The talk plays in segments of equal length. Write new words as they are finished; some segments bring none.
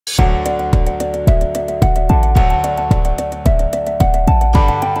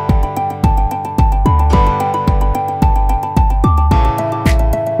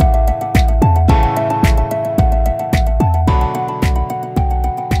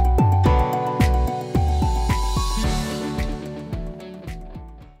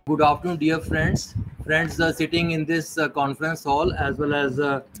Good afternoon, dear friends. Friends sitting in this conference hall, as well as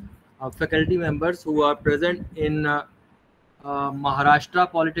faculty members who are present in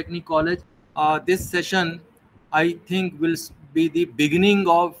Maharashtra Polytechnic College. This session, I think, will be the beginning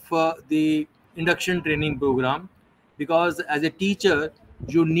of the induction training program, because as a teacher,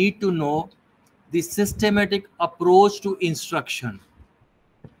 you need to know the systematic approach to instruction.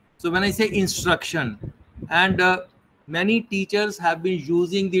 So when I say instruction, and many teachers have been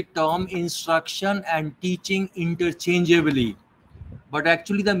using the term instruction and teaching interchangeably, but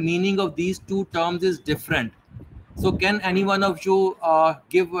actually the meaning of these two terms is different. So can any one of you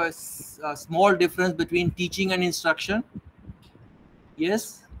give a small difference between teaching and instruction?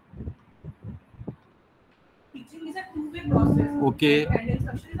 Yes? Teaching is a two-way process. Okay. And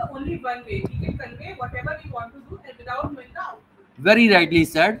instruction is the only one way. We can convey whatever we want to do and without knowing the output. Very rightly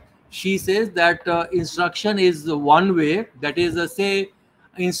said. She says that instruction is one way, that is, say,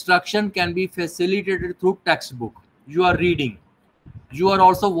 instruction can be facilitated through textbook. You are reading. You are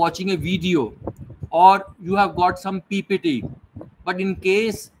also watching a video, or you have got some PPT. But in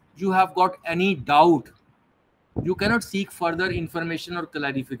case you have got any doubt, you cannot seek further information or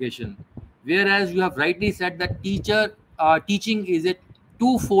clarification. Whereas you have rightly said that teaching is a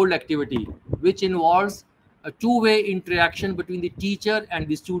twofold activity, which involves a two-way interaction between the teacher and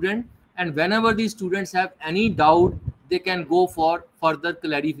the student. And whenever the students have any doubt, they can go for further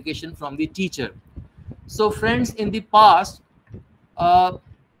clarification from the teacher. So friends, in the past,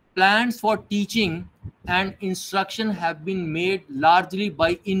 plans for teaching and instruction have been made largely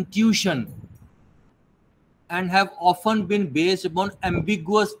by intuition and have often been based upon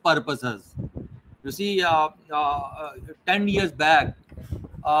ambiguous purposes. You see, 10 years back,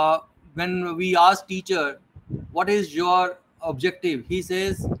 when we ask teacher, what is your objective? He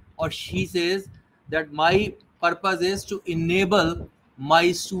says or she says that my purpose is to enable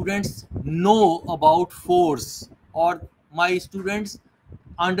my students know about force, or my students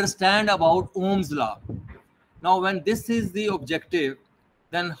understand about Ohm's law. Now, when this is the objective,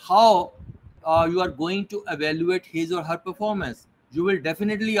 then how you are going to evaluate his or her performance? You will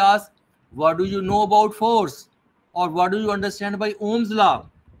definitely ask, what do you know about force, or what do you understand by Ohm's law?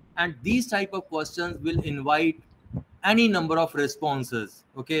 And these type of questions will invite any number of responses.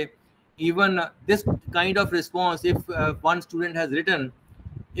 Okay, even this kind of response, if one student has written,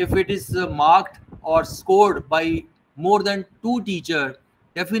 if it is marked or scored by more than two teachers,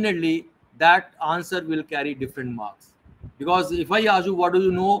 definitely that answer will carry different marks. Because if I ask you what do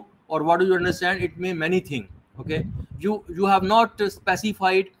you know or what do you understand, it may many things. Okay, you have not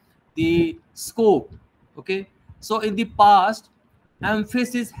specified the scope. Okay, so in the past,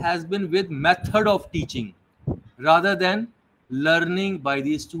 emphasis has been with method of teaching rather than learning by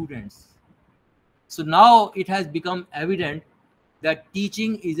the students. So now it has become evident that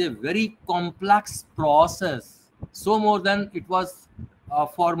teaching is a very complex process, so more than it was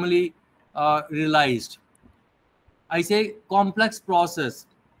formally realized. I say complex process.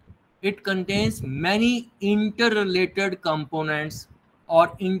 It contains many interrelated components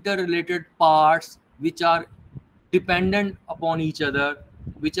or interrelated parts which are dependent upon each other,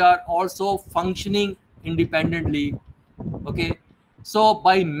 which are also functioning independently. Okay, so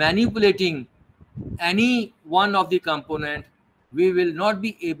by manipulating any one of the component, we will not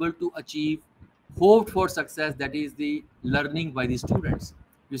be able to achieve hoped for success, that is the learning by the students.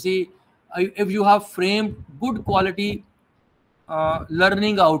 You see, if you have framed good quality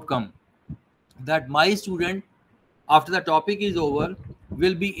learning outcome, that my student, after the topic is over,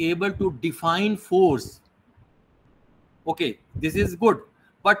 will be able to define force. Okay, this is good.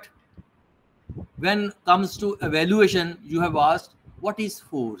 But when comes to evaluation, you have asked, what is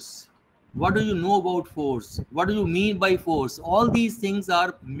force? What do you know about force? What do you mean by force? All these things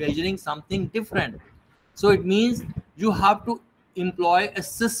are measuring something different. So it means you have to employ a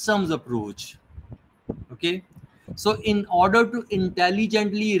systems approach. Okay, so in order to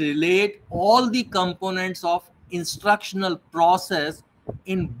intelligently relate all the components of instructional process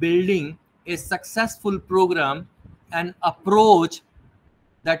in building a successful program, an approach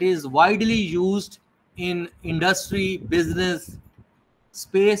that is widely used in industry, business,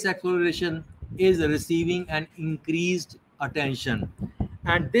 space exploration is receiving an increased attention.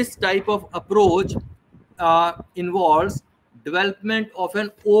 And this type of approach involves development of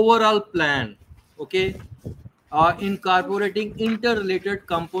an overall plan, okay, incorporating interrelated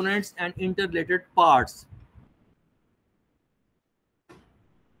components and interrelated parts.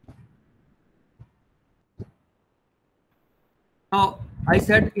 Now, I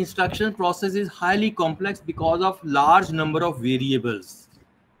said instruction process is highly complex because of large number of variables.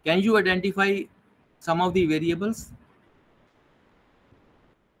 Can you identify some of the variables?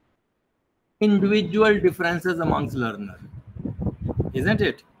 individual differences amongst learners, isn't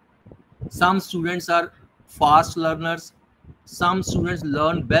it? Some students are fast learners. Some students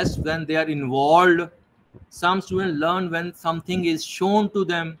learn best when they are involved. Some students learn when something is shown to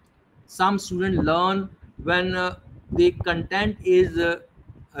them. Some students learn when the content is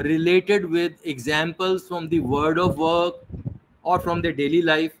related with examples from the word of work or from their daily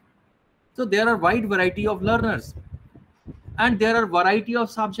life. So there are wide variety of learners, and there are variety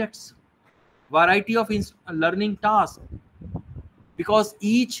of subjects, variety of learning tasks, because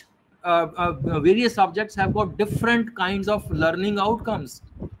each various subjects have got different kinds of learning outcomes,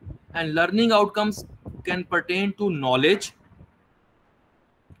 and learning outcomes can pertain to knowledge,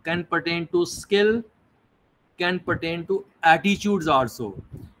 can pertain to skill, can pertain to attitudes also.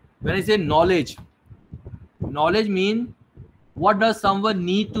 When I say knowledge, knowledge means what does someone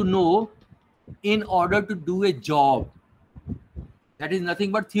need to know in order to do a job. That is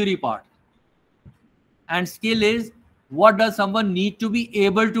nothing but theory part. And skill is what does someone need to be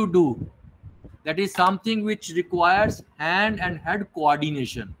able to do. That is something which requires hand and head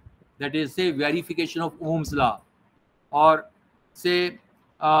coordination. That is, say, verification of Ohm's law, or say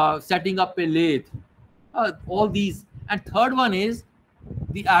setting up a lathe, all these. And third one is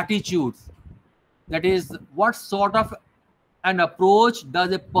the attitudes. That is, what sort of an approach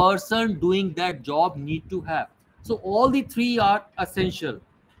does a person doing that job need to have. So all the three are essential,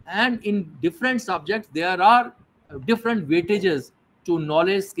 and in different subjects there are different weightages to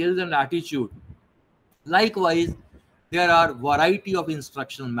knowledge, skills, and attitude. Likewise, there are variety of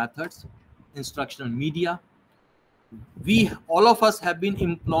instructional methods, instructional media. We all of us have been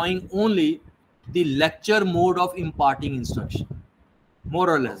employing only the lecture mode of imparting instruction, more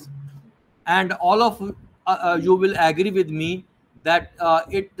or less, and all of you will agree with me that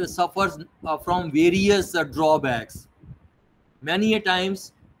it suffers from various drawbacks. Many a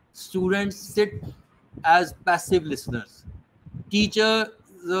times students sit as passive listeners. Teacher,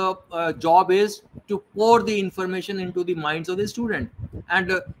 the job is to pour the information into the minds of the student,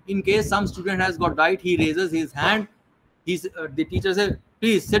 and in case some student has got right, he raises his hand. The teacher says,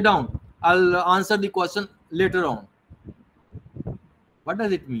 please sit down, I'll answer the question later on. What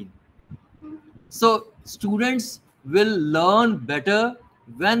does it mean? So students will learn better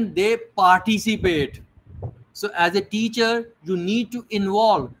when they participate. So as a teacher, you need to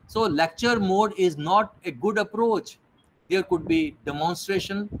involve. So lecture mode is not a good approach. There could be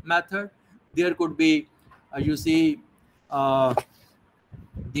demonstration method. There could be, you see,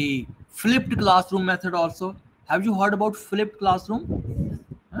 the flipped classroom method also. Have you heard about flipped classroom?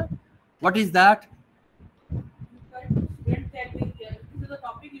 Huh? What is that? This is the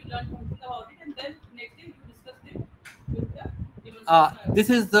topic, you learn something about it, and then next day you discuss it with the demonstration. This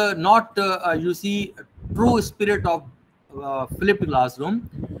is the not, you see, true spirit of flipped classroom.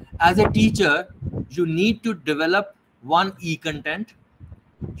 As a teacher, you need to develop one e-content.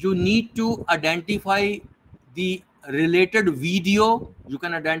 You need to identify the related video. You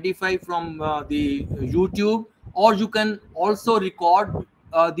can identify from the YouTube, or you can also record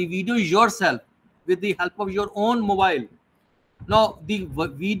the video yourself with the help of your own mobile. Now, the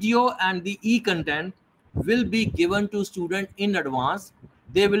video and the e-content will be given to students in advance.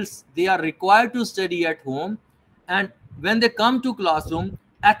 They are required to study at home, and when they come to classroom,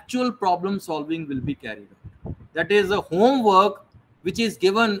 actual problem solving will be carried out. That is a homework which is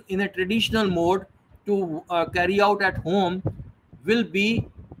given in a traditional mode to carry out at home will be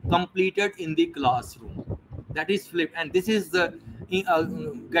completed in the classroom. That is flip, and this is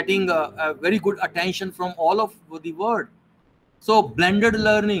getting a very good attention from all of the world. So blended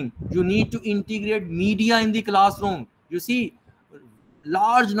learning, you need to integrate media in the classroom. You see,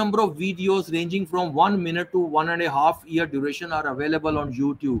 large number of videos ranging from 1 minute to 1.5 year duration are available on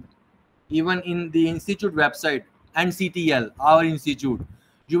YouTube. Even in the institute website, NCTL, our institute,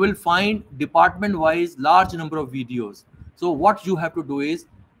 you will find department wise large number of videos. So what you have to do is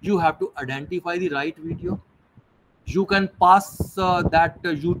you have to identify the right video. You can pass that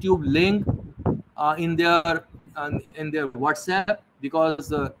YouTube link in their WhatsApp,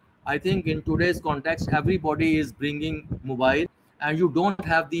 because I think in today's context everybody is bringing mobile, and you don't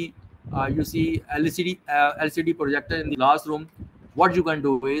have the you see LCD projector in the classroom. What you can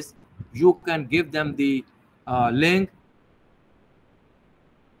do is you can give them the link.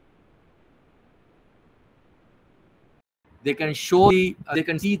 They can show they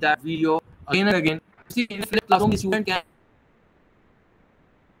can see that video again and again. See, in a classroom, the student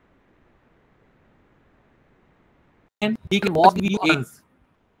he can watch the video once,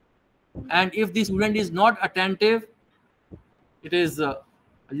 and if the student is not attentive, it is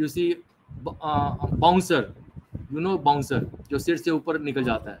you see bouncer, you know, bouncer जो सिर से ऊपर निकल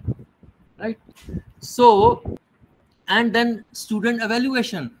जाता है, right? So, and then student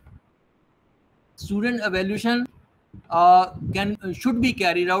evaluation. Student evaluation should be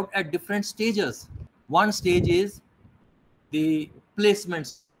carried out at different stages. One stage is the placement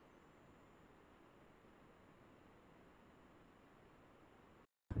stage.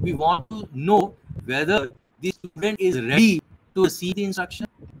 We want to know whether the student is ready to receive the instruction.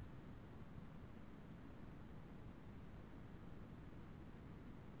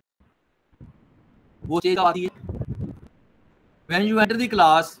 वो stage कब आती है? When you enter the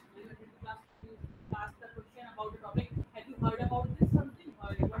class, ask the question about the topic. Have you heard about this something?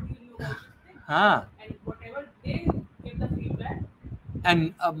 Or what do you know about this thing? हाँ, And whatever they give the feedback.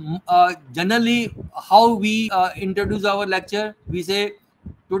 and generally how we introduce our lecture, we say,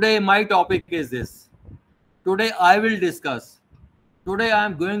 today my topic is this. Today I will discuss. Today I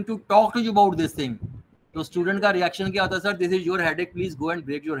am going to talk to you about this thing. तो student का reaction क्या होता है? Sir, this is your headache, please go and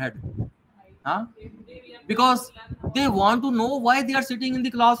break your head. हाँ, because they want to know why they are sitting in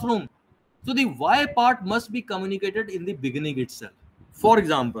the classroom. So the why part must be communicated in the beginning itself. For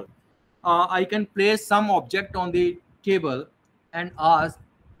example, I can place some object on the table and ask,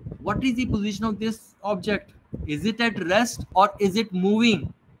 what is the position of this object? Is it at rest or is it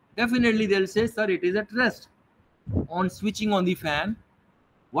moving? Definitely they'll say, sir, it is at rest. On switching on the fan,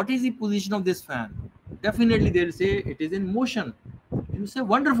 what is the position of this fan? Definitely they'll say it is in motion. You say,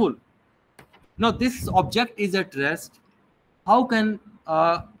 wonderful. Now this object is at rest. How can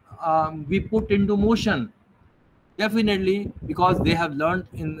we put into motion? Definitely, because they have learned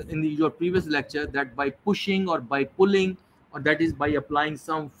in your previous lecture that by pushing or by pulling, or that is by applying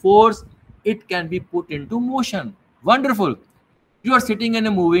some force, it can be put into motion. Wonderful. You are sitting in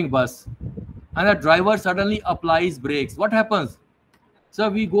a moving bus and the driver suddenly applies brakes. What happens? So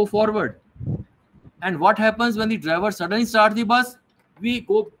we go forward. And what happens when the driver suddenly starts the bus? We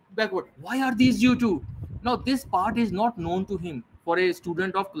go backward. Why are these due to? Now this part is not known to him for a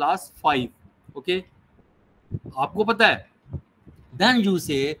student of class 5. Okay. आपको पता है? Then you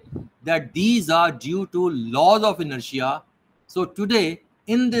say that these are due to laws of inertia. So today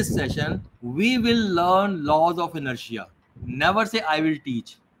in this session we will learn laws of inertia. Never say I will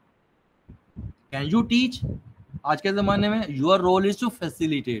teach. Can you teach? आज के ज़माने में your role is to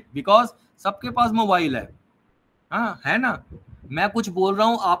facilitate, because सबके पास mobile है. हाँ, है ना? मैं कुछ बोल रहा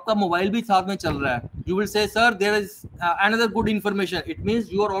हूँ, आपका मोबाइल भी साथ में चल रहा है. You will say, sir, there is another good information. It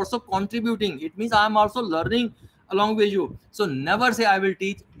means you are also contributing. It means I am also learning along with you. So never say I will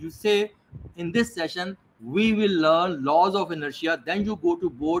teach. You say in this session we will learn laws of inertia. Then you go to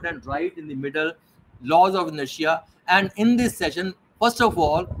board and write in the middle laws of inertia. And in this session, first of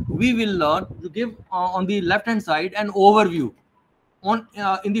all, we will learn to give on the left hand side an overview on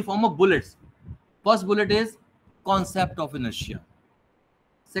in the form of bullets. First bullet is concept of inertia.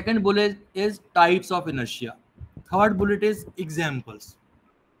 Second bullet is types of inertia. Third bullet is examples.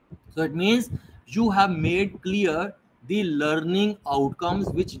 So it means you have made clear the learning outcomes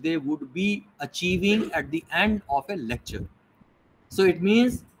which they would be achieving at the end of a lecture. So it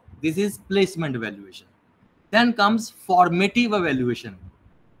means this is placement evaluation. Then comes formative evaluation.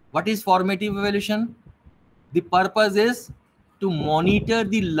 What is formative evaluation? The purpose is to monitor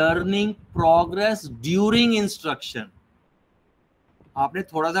the learning progress during instruction. आपने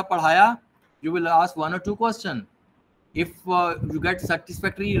थोड़ा सा पढ़ाया, you will ask one or two questions. If you get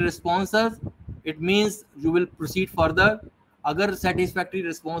satisfactory responses, it means you will proceed further. अगर satisfactory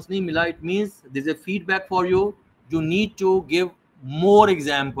response नहीं मिला, it means there is a feedback for you. You need to give more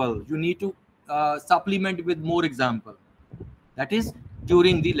example. You need to supplement with more example. That is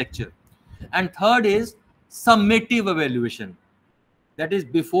during the lecture. And third is summative evaluation. That is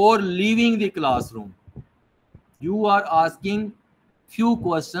before leaving the classroom. You are asking few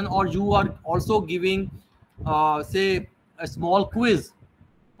questions, or you are also giving say a small quiz.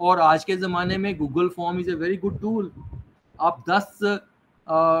 और आज के ज़माने में Google form is a very good tool. आप 10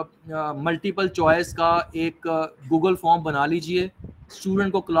 multiple choice का एक Google form बना लीजिए,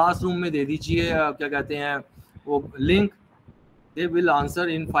 स्टूडेंट को क्लासरूम में दे दीजिए, क्या कहते हैं वो link, they will answer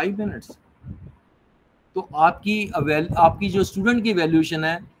in 5 minutes. तो आपकी जो स्टूडेंट की वैल्यूएशन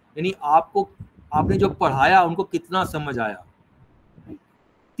है, यानी आपने जो पढ़ाया उनको कितना समझ आया.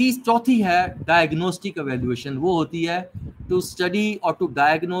 चौथी है डायग्नोस्टिक एवेल्युएशन. वो होती है टू स्टडी और to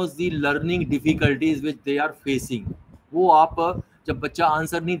diagnose the learning difficulties which they are facing. वो आप जब बच्चा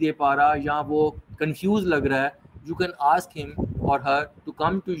आंसर नहीं दे पा रहा या वो कंफ्यूज लग रहा है, यू कैन आस्क हिम और हर to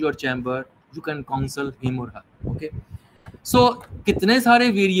come to your chamber, you can counsel him और हर. ओके, सो कितने सारे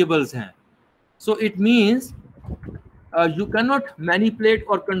वेरिएबल्स हैं. So it means you cannot manipulate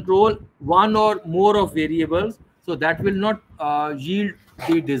or control one or more of variables. so that will not yield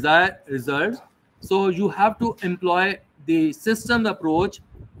the desired results. So you have to employ the system approach,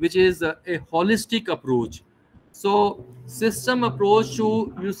 which is a holistic approach. So system approach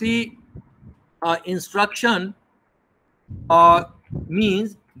to, you see, instruction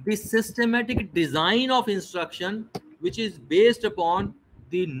means the systematic design of instruction which is based upon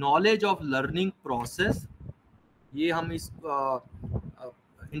the knowledge of learning process. ये हम इस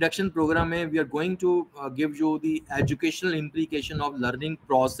induction programme में we are going to give you the educational implication of learning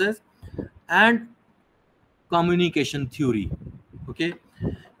process and communication theory. Okay,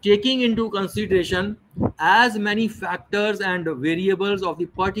 taking into consideration as many factors and variables of the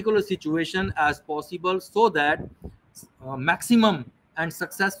particular situation as possible so that maximum and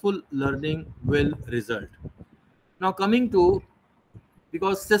successful learning will result. Now coming to,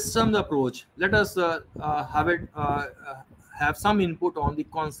 because systems approach, let us have some input on the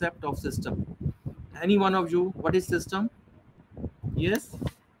concept of system. Any one of you, what is system? Yes,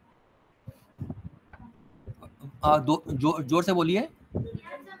 जोर से बोलिए.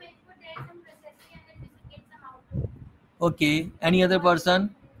 Okay, any other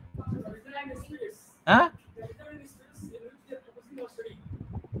person? Huh?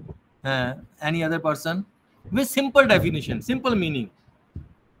 Any other person with simple definition, simple meaning?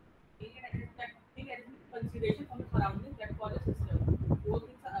 Consideration from the surroundings that cause a system. Both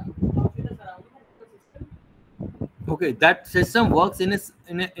things are outside the surrounding and the system. Okay, that system works in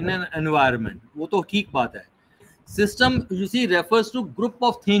an environment. वो तो ठीक बात है. System, you see, refers to group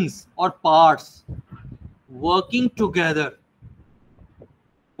of things or parts working together.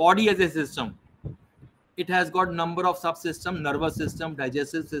 Body as a system. It has got number of subsystems: nervous system,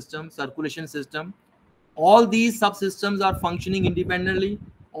 digestive system, circulation system. All these subsystems are functioning independently.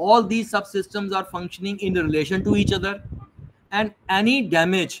 All these subsystems are functioning in relation to each other. And any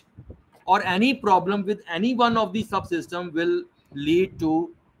damage or any problem with any one of these subsystems will lead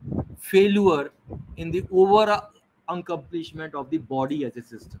to failure in the overall accomplishment of the body as a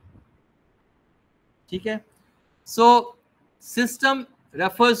system. ठीक है? So system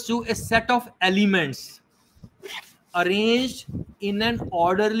refers to a set of elements arranged in an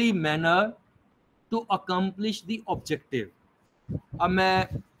orderly manner to accomplish the objective. अब मैं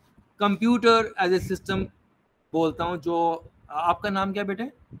computer as a system बोलता हूं. जो आपका नाम क्या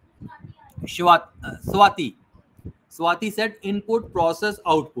बेटे? Swati. Swati said input, process,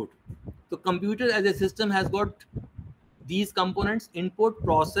 output. So computer as a system has got these components: input,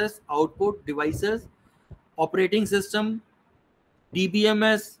 process, output, devices, operating system,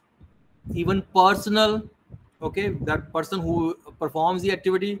 DBMS, even personal, okay, that person who performs the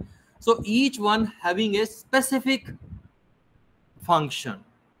activity. So each one having a specific function,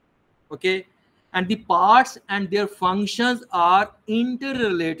 okay, and the parts and their functions are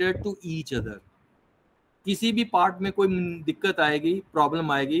interrelated to each other. किसी भी part में कोई दिक्कत आएगी,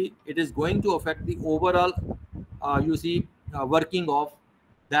 problem आएगी, it is going to affect the overall you see working of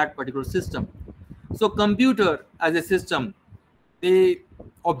that particular system. So computer as a system, the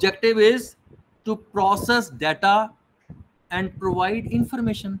objective is to process data and provide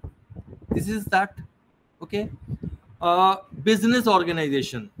information. This is that. Okay, business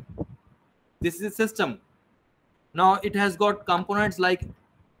organization, this is a system. Now it has got components like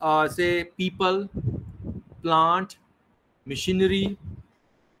say people, plant, machinery,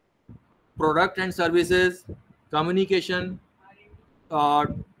 product and services, communication,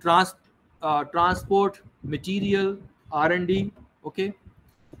 transport, material, R&D. Okay,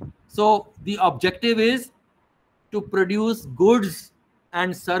 so the objective is to produce goods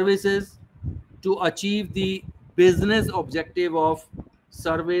and services to achieve the business objective of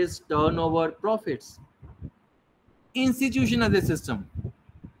service, turnover, profits. Institution as a system,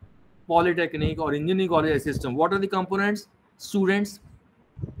 polytechnic or engineering college as a system. What are the components? Students,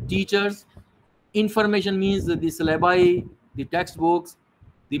 teachers. Information means the syllabi, the textbooks,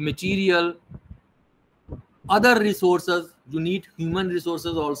 the material, other resources. You need human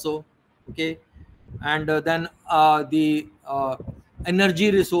resources also. Okay, and then the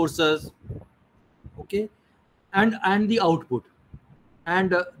energy resources. Okay, and the output.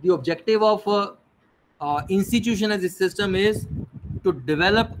 And the objective of institution as a system is to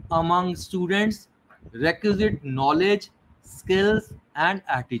develop among students requisite knowledge, skills and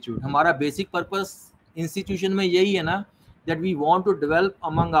attitude. हमारा basic purpose institution में यही है ना, that we want to develop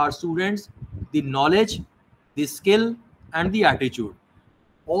among our students the knowledge, the skill and the attitude.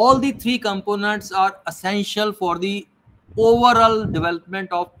 All the three components are essential for the overall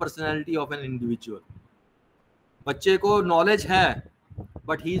development of personality of an individual. बच्चे को knowledge है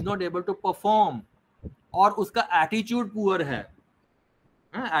but he is not able to perform, और उसका attitude poor है,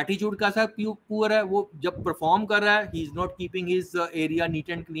 attitude कैसा poor है, वो जब परफॉर्म कर रहा है he is not keeping his area neat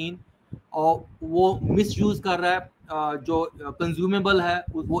and clean, और वो मिस यूज कर रहा है जो कंज्यूमेबल है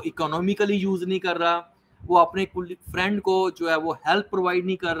वो इकोनॉमिकली यूज नहीं कर रहा, वो अपने फ्रेंड को जो है वो हेल्प प्रोवाइड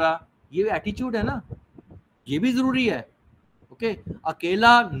नहीं कर रहा, ये एटीट्यूड है ना, ये भी जरूरी है। ओके,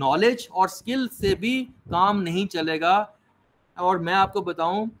 अकेला नॉलेज और स्किल से भी काम नहीं चलेगा। और मैं आपको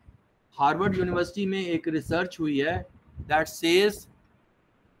बताऊं, हार्वर्ड यूनिवर्सिटी में एक रिसर्च हुई है that says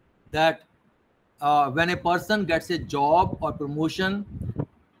that when a person gets a job or promotion,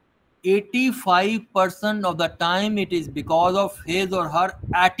 85% of the time it is because of his or her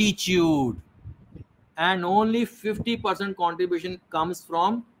attitude, and only 50% contribution comes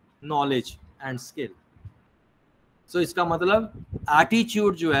from knowledge and skill. So इसका मतलब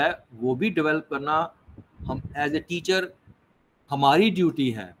attitude जो है वो भी develop करना हम as a teacher हमारी duty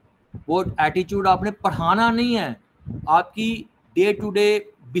है। वो एटीट्यूड आपने पढ़ाना नहीं है, आपकी डे टू डे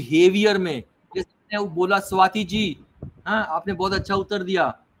बिहेवियर में, जैसे बोला स्वाति जी, हाँ आपने बहुत अच्छा उत्तर दिया,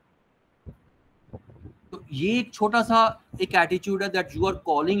 तो ये एक छोटा सा एक एटीट्यूड है that you are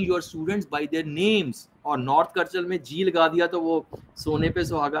calling your students bye their names. और नॉर्थ कल्चर में जी लगा दिया तो वो सोने पे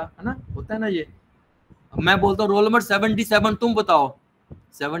सुहागा, है ना, होता है ना ये। मैं बोलता हूँ रोल नंबर 77 तुम बताओ,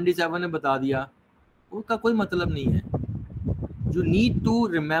 77 ने बता दिया, उसका कोई मतलब नहीं है। You need to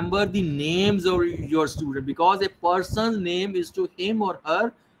remember the names of your student, because a person's name is to him or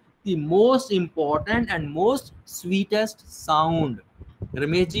her the most important and most sweetest sound.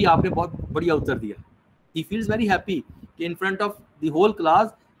 Ramesh ji आपने बहुत बढ़िया उत्तर दिया। He feels very happy in front of the whole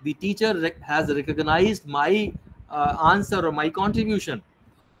class the teacher has recognized my answer or my contribution.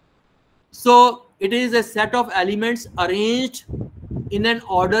 So it is a set of elements arranged in an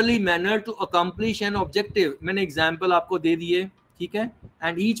orderly manner to accomplish an objective. मैंने example आपको दे दिए, ठीक है,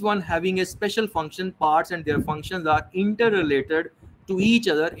 and each one having a special function parts and their functions are interrelated to each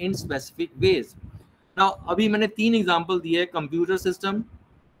other in specific ways. Now अभी मैंने 3 example दिए, computer system,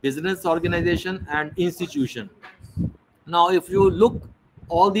 business organization and institution. Now if you look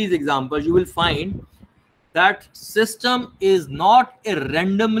all these examples, you will find that system is not a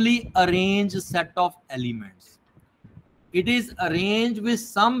randomly arranged set of elements. It is arranged with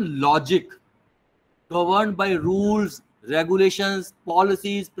some logic, governed by rules, regulations,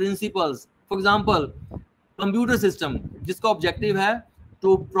 policies, principles. For example, computer system, जिसका objective है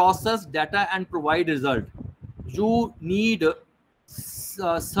to process data and provide result. You need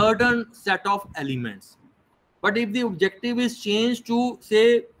a certain set of elements. But if the objective is changed to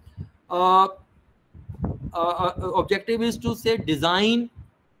say, objective is to say design,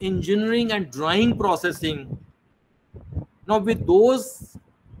 engineering and drawing processing. Now with those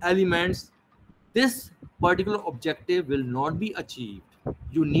elements, this particular objective will not be achieved.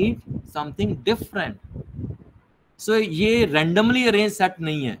 You need something different. So ये randomly arranged set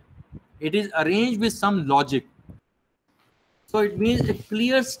नहीं है. It is arranged with some logic. So it means a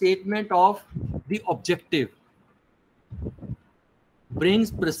clear statement of the objective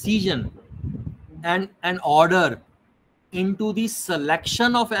brings precision and an order into the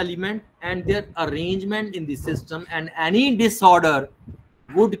selection of element and their arrangement in the system, and any disorder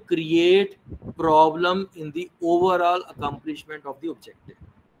would create problem in the overall accomplishment of the objective.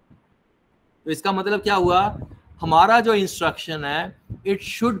 तो इसका मतलब क्या हुआ, हमारा जो instruction है it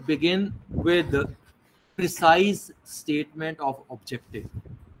should begin with precise statement of objective.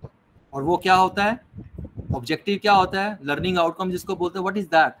 और वो क्या होता है, ऑब्जेक्टिव क्या होता है, लर्निंग आउटकम जिसको बोलते हैं, what is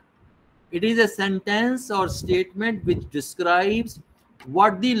that? It is a sentence or statement which describes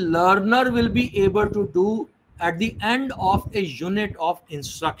what the learner will be able to do at the end of a unit of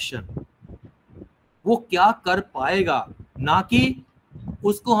instruction. वो क्या कर पाएगा, ना कि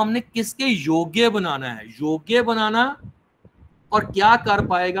उसको हमने किसके योग्य बनाना है। योग्य बनाना और क्या कर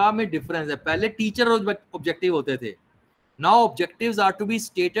पाएगा में डिफरेंस है। पहले टीचर ऑब्जेक्टिव होते थे, now objectives are to be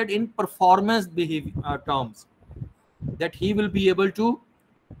stated in performance behavior terms, that he will be able to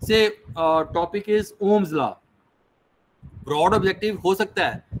say topic is Ohm's law. Broad objective हो सकता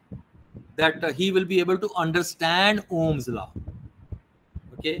है that he will be able to understand Ohm's law.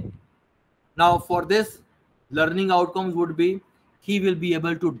 Okay, now for this learning outcomes would be he will be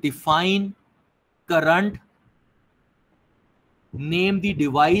able to define current, name the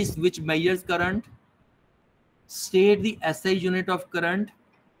device which measures current, state the SI unit of current,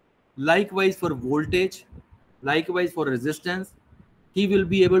 likewise for voltage, likewise for resistance. He will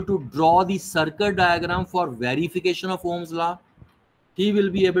be able to draw the circuit diagram for verification of Ohm's law. He will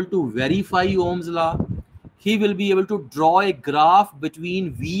be able to verify Ohm's law. He will be able to draw a graph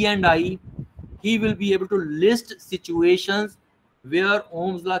between V and I. He will be able to list situations where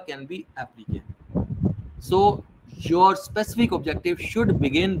Ohm's law can be applicable. So your specific objective should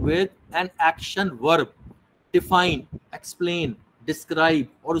begin with an action verb, define, explain, describe,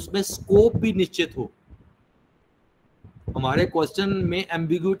 और उसमें scope भी निश्चित हो. हमारे question में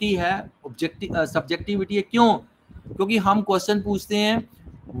ambiguity है, objective subjectivity है. क्यों? क्योंकि हम क्वेश्चन पूछते हैं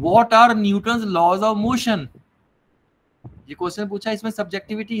what are Newton's laws of motion. ये क्वेश्चन पूछा, इसमें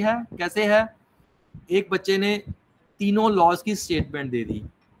सब्जेक्टिविटी है. कैसे है? एक बच्चे ने तीनों लॉज की स्टेटमेंट दे दी,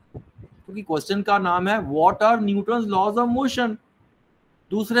 क्योंकि क्वेश्चन का नाम है what are Newton's laws of motion.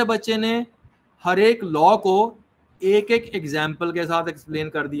 दूसरे बच्चे ने हर एक लॉ को एक एक एग्जाम्पल के साथ एक्सप्लेन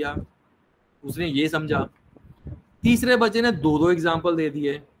कर दिया, उसने ये समझा. तीसरे बच्चे ने दो दो एग्जाम्पल दे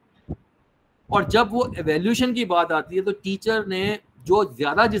दिए. और जब वो एवेल्यूशन की बात आती है तो टीचर ने जो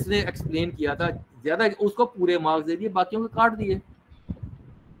ज्यादा जिसने एक्सप्लेन किया था ज्यादा उसको पूरे मार्क्स दे दिए, बाकियों को काट दिए.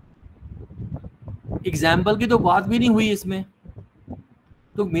 एग्जाम्पल की तो बात भी नहीं हुई इसमें.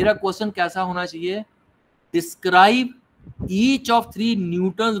 तो मेरा क्वेश्चन कैसा होना चाहिए? Describe each of 3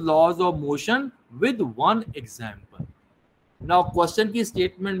 Newton's laws of motion with 1 example. Now question की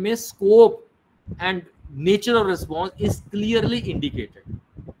स्टेटमेंट में scope and nature of response is clearly indicated.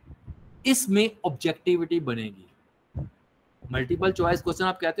 इसमें ऑब्जेक्टिविटी बनेगी. मल्टीपल चॉइस क्वेश्चन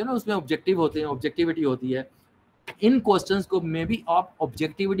आप कहते हो ना, उसमें ऑब्जेक्टिव होते हैं, ऑब्जेक्टिविटी होती है. इन क्वेश्चंस को में भी आप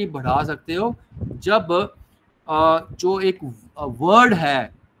ऑब्जेक्टिविटी बढ़ा सकते हो जब जो एक वर्ड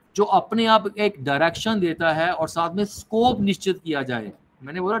है जो अपने आप एक डायरेक्शन देता है और साथ में स्कोप निश्चित किया जाए.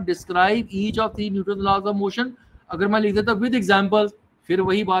 मैंने बोला describe each of 3 Newton laws of motion. अगर मैं लिख देता विद एग्जांपल, फिर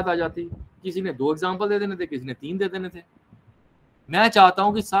वही बात आ जाती. किसी ने 2 एग्जांपल दे देने थे, किसी ने 3 दे देने थे. मैं चाहता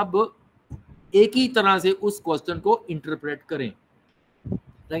हूं कि सब एक ही तरह से उस क्वेश्चन को इंटरप्रेट करें.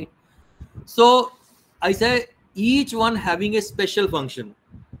 राइट? सो आई से each one having a special function.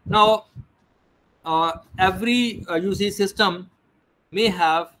 Now every you see system may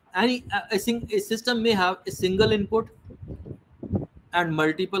have a system may have a single input and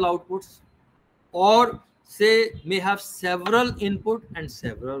multiple outputs, or say may have several input and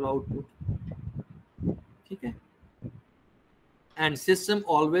several output. ठीक है? And system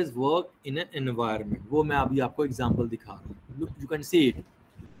always work in an environment. वो मैं अभी आपको example दिखा रहा हूँ. You can see it.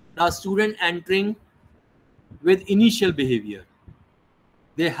 Now student entering with initial behavior,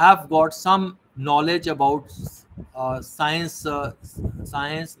 they have got some knowledge about science,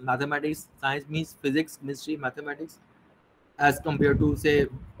 mathematics. Science means physics, chemistry, mathematics, as compared to say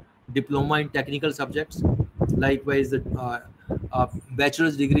diploma in technical subjects. Likewise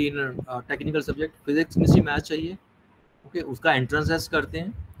bachelor's degree in technical subject, physics, chemistry, math चाहिए. Okay, उसका entrance test करते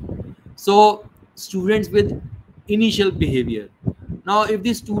हैं. So students with initial behavior. Now if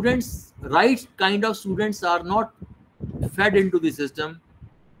the students, right kind of students are not fed into the system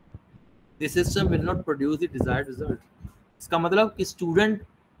will not produce the desired result. इसका मतलब कि student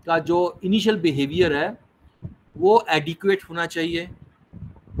का जो initial behaviour है वो एडिक्वेट होना चाहिए.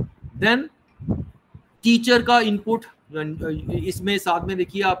 देन टीचर का इनपुट, इसमें साथ में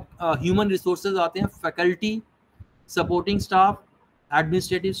देखिए आप ह्यूमन रिसोर्सेज आते हैं, faculty, supporting staff,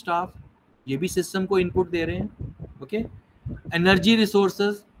 administrative staff, ये भी सिस्टम को इनपुट दे रहे हैं. Okay, energy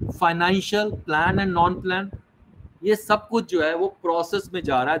resources, financial, plan and non plan, ये सब कुछ जो है वो प्रोसेस में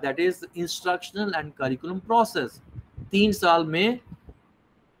जा रहा है. That is instructional and curriculum process. 3 साल में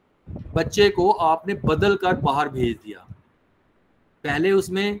बच्चे को आपने बदल कर बाहर भेज दिया. पहले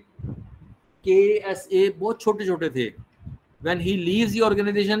उसमें KSA बहुत छोटे छोटे थे. When he leaves the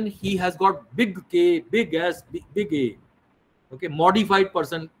organization, he has got big K, big S, big A. Okay, modified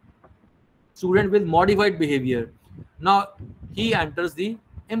person, student with modified behavior. Now he enters the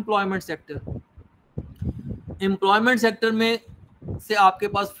employment sector. Employment sector में से आपके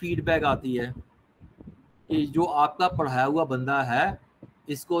पास फीडबैक आती है कि जो आपका पढ़ाया हुआ बंदा है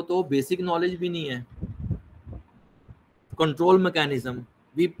इसको तो बेसिक नॉलेज भी नहीं है. Control mechanism,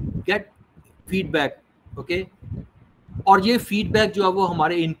 we get feedback. Okay, और ये फीडबैक जो है वो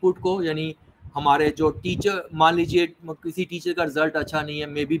हमारे इनपुट को, यानी हमारे जो टीचर, मान लीजिए किसी टीचर का रिजल्ट अच्छा नहीं है,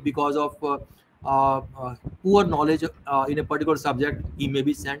 may be because of poor knowledge in a particular subject, he may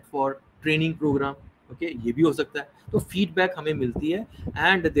be sent for training programme. Okay, ये भी हो सकता है. तो फीडबैक हमें मिलती है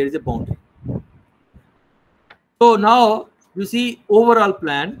and there is a boundary. तो now you see overall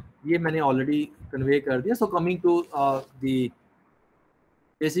plan, ये मैंने ऑलरेडी कन्वे कर दिया. So coming to the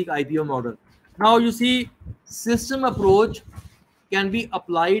basic IPO model. Now you see system approach can be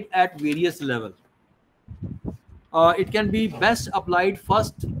applied at various level. It can be best applied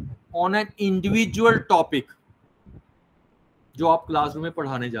first on an individual topic जो आप classroom में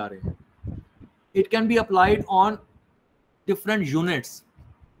पढ़ाने जा रहे हैं. It can be applied on different units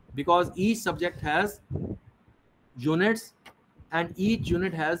because each subject has units and each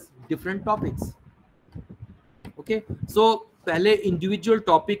unit has different topics. Okay, सो पहले individual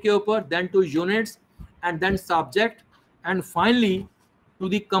topic के ऊपर, then two units and then subject and finally to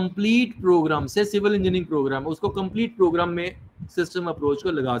the complete program. से civil engineering programme, उसको complete program में system approach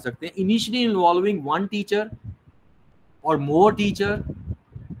को लगा सकते हैं, इनिशियली इन्वॉल्विंग वन टीचर और मोर टीचर।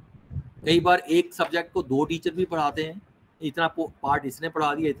 कई बार एक सब्जेक्ट को दो टीचर भी पढ़ाते हैं, इतना पार्ट इसने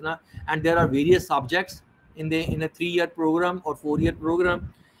पढ़ा दिया इतना, and there are various subjects in a 3-year program or 4-year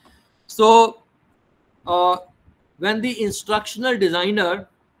program. So when the instructional designer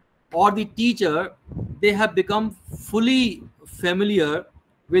or the teacher, they have become fully familiar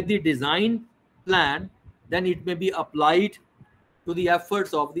with the design plan, then it may be applied to the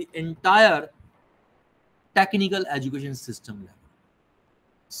efforts of the entire technical education system level.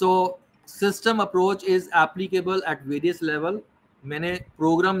 So system approach is applicable at various level. मैंने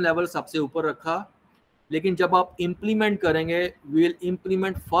program level सबसे ऊपर रखा, लेकिन जब आप implement करेंगे, we will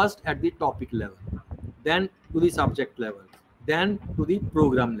implement first at the topic level, then to the subject level, then to the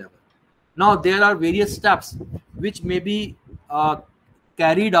program level. Now there are various steps which may be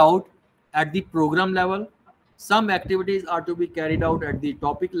carried out at the program level. Some activities are to be carried out at the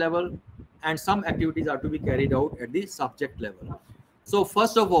topic level, and some activities are to be carried out at the subject level. So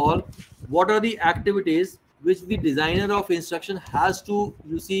first of all, what are the activities which the designer of instruction has to,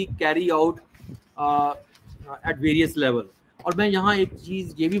 you see, carry out at various level? और मैं यहाँ एक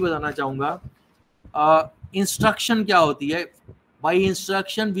चीज ये भी बताना चाहूँगा, instruction क्या होती है? By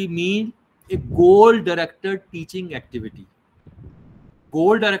instruction we mean a goal directed teaching activity.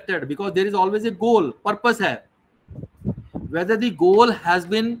 Goal directed because there is always a goal, purpose है. Whether the goal has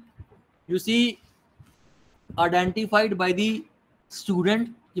been, you see, identified by the student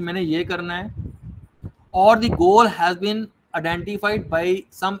कि मैंने ये करना है, or the goal has been identified by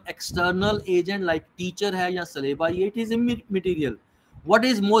some external agent like teacher है या syllabus, it is immaterial. What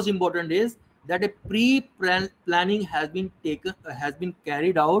is most important is that a pre-planning has been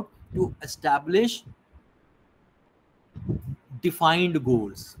carried out to establish defined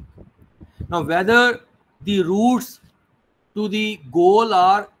goals. Now whether the routes to the goal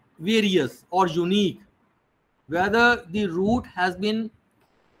are various or unique, whether the route has been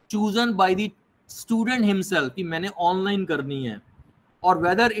chosen by the student himself कि मैंने online करनी है, or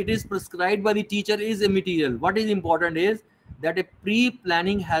whether it is prescribed by the teacher is immaterial. What is important is that a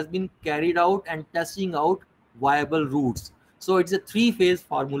pre-planning has been carried out and testing out viable routes. So it's a 3-phase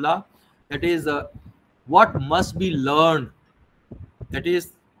formula. That is what must be learned. That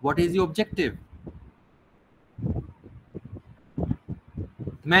is what is the objective.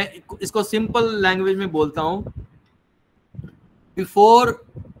 मैं इसको simple language में बोलता हूँ. Before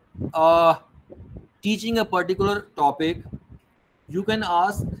teaching a particular topic, you can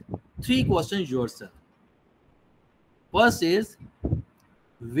ask 3 questions yourself. First is,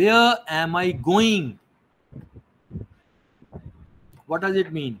 where am I going? What does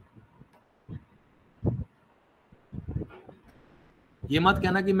it mean? ये मत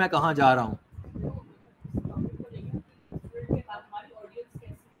कहना कि मैं कहाँ जा रहा हूँ.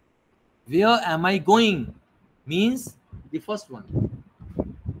 Where am I going means the first one.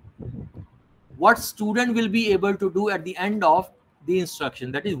 What student will be able to do at the end of the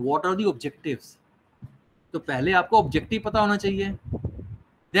instruction? That is, what are the objectives? तो पहले आपको ऑब्जेक्टिव पता होना चाहिए.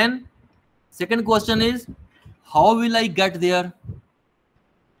 Then second question is, how will I get there?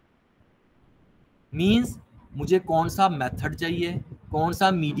 Means मुझे कौन सा method चाहिए, कौन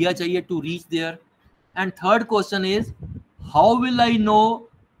सा मीडिया चाहिए to reach there. And third question is, how will I know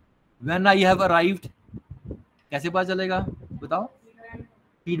when I have arrived? कैसे पता चलेगा बताओ?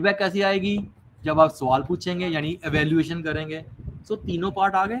 फीडबैक कैसे आएगी? जब आप सवाल पूछेंगे यानी एवेल्युएशन करेंगे. सो तीनों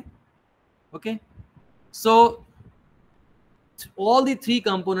पार्ट आ गए. Okay, so all the 3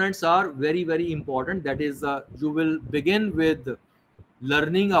 components are very, very important. That is, you will begin with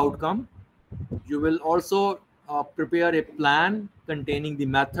learning outcome. You will also prepare a plan containing the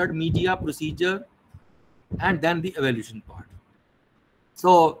method, media, procedure, and then the evaluation part.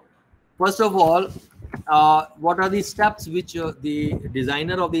 So first of all, what are the steps which the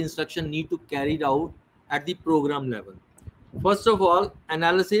designer of the instruction need to carry out at the program level? First of all,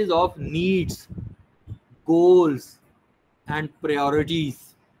 analysis of needs, goals, and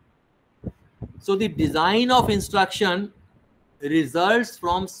priorities. So the design of instruction results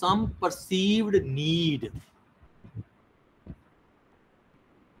from some perceived need.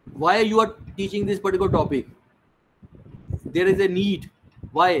 Why you are teaching this particular topic? There is a need.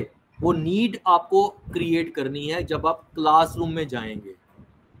 Why? वो need आपको create करनी है जब आप classroom में जाएंगे.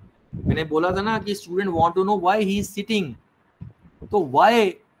 मैंने बोला था ना कि student want to know why he is sitting. तो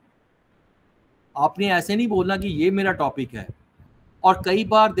व्हाई आपने ऐसे नहीं बोलना कि ये मेरा टॉपिक है. और कई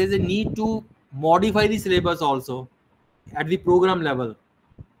बार there is a need to modify the syllabus also at the program level.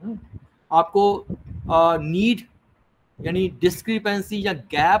 आपको नीड यानी डिस्क्रिपेंसी या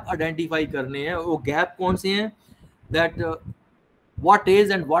गैप आइडेंटिफाई करने हैं. वो गैप कौन से हैं? That what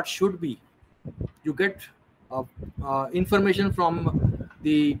is and what should be. You get information from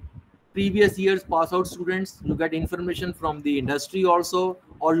the previous years pass out students, you get information from the industry also,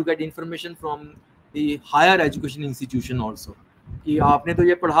 or you get information from the higher education institution also, कि आपने तो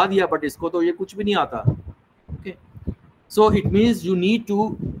ये पढ़ा दिया but इसको तो ये कुछ भी नहीं आता. Okay, so it means you need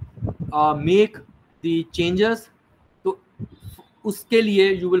to make the changes. तो उसके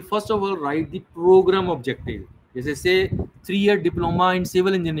लिए you will first of all write the program objective. जैसे से 3-year diploma in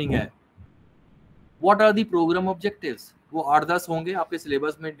civil engineering है, what are the programme objectives? वो 8-10 होंगे आपके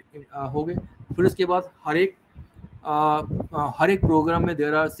सिलेबस में होंगे. फिर उसके बाद हर एक प्रोग्राम में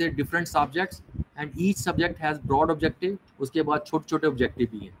देयर आर से different subjects and each subject has broad objective. उसके बाद छोटे छोटे ऑब्जेक्टिव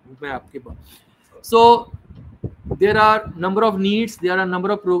भी हैं उसमें आपके पास. So there are number of needs, there are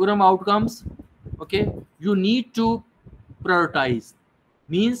number of programme outcomes. Okay, you need to prioritise.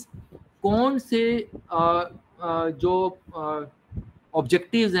 Means कौन से जो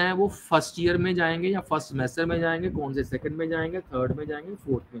ऑब्जेक्टिव्स हैं वो फर्स्ट ईयर में जाएंगे या फर्स्ट सेमेस्टर में जाएंगे, कौन से सेकंड में जाएंगे, थर्ड में जाएंगे,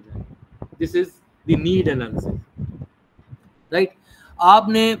 फोर्थ में जाएंगे. This is the need analysis, right.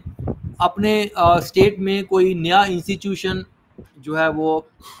 आपने अपने स्टेट में कोई नया इंस्टीट्यूशन जो है वो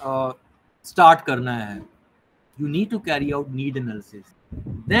स्टार्ट करना है, you need to carry out need analysis.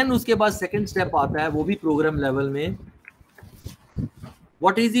 Then उसके बाद सेकंड स्टेप आता है, वो भी प्रोग्राम लेवल में,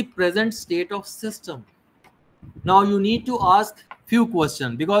 what is the present state of system. Now you need to ask few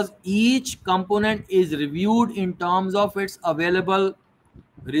questions because each component is reviewed in terms of its available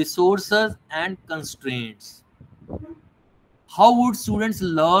resources and constraints. How would students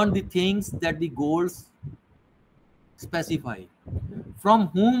learn the things that the goals specify? From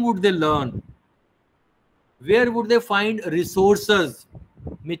whom would they learn? Where would they find resources,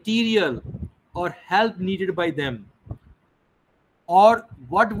 material or help needed by them? Or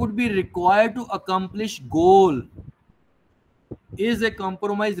what would be required to accomplish goal? Is a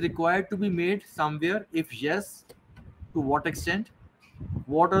compromise required to be made somewhere? If yes, to what extent?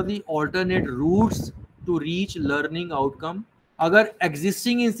 What are the alternate routes to reach learning outcome? अगर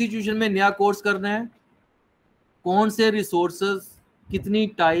existing institution में नया course करना है, कौन से resources, कितनी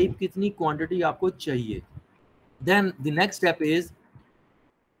type, कितनी quantity आपको चाहिए. Then the next step is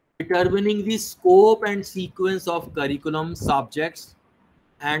determining the scope and sequence of curriculum, subjects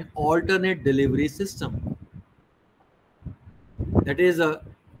and alternate delivery system. That is,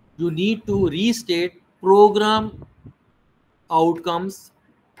 you need to restate program outcomes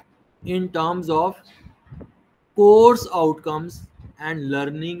in terms of course outcomes and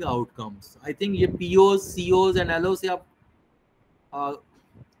learning outcomes. I think ये POs, COs and LOs से आप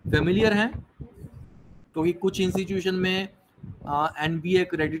familiar हैं, क्योंकि कुछ institution में NBA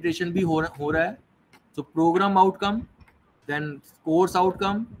accreditation भी हो रहा है. So program outcome, then course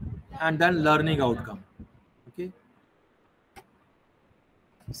outcome and then learning outcome. Okay,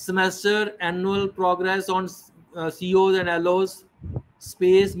 semester annual progress on COs and LOs,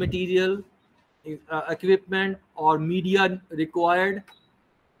 space, material, equipment or media required,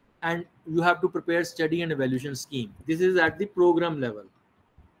 and you have to prepare study and evaluation scheme. This is at the program level.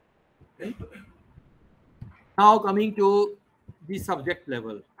 Okay. Now coming to the subject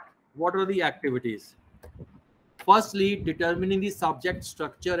level, what are the activities? Firstly, determining the subject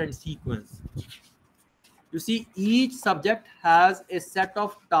structure and sequence. You see, each subject has a set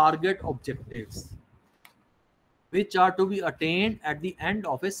of target objectives which are to be attained at the end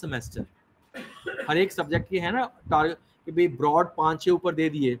of a semester. हर एक subject के है ना target कि भाई broad 5-6 ऊपर दे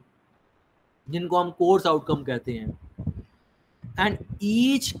दिए जिनको हम कोर्स आउटकम कहते हैं. And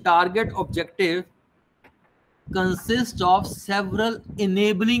each target objective consist of several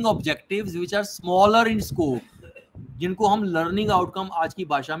enabling objectives which are smaller in scope, जिनको हम learning outcome आज की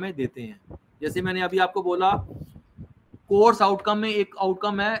भाषा में देते हैं. जैसे मैंने अभी आपको बोला, कोर्स आउटकम में एक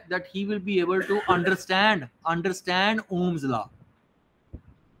आउटकम है that he will be able to understand Ohm's law.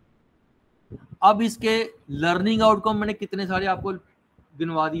 अब इसके लर्निंग आउटकम मैंने कितने सारे आपको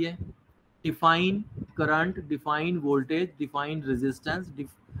गिनवा दिए. Define current, define voltage, define resistance,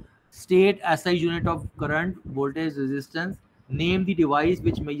 state SI unit of current, voltage, resistance, name the device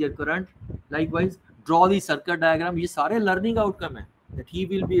which measure current, likewise draw the circuit diagram. ये सारे learning outcome है. That he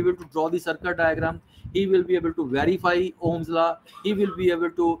will be able to draw the circuit diagram, he will be able to verify Ohm's law, he will be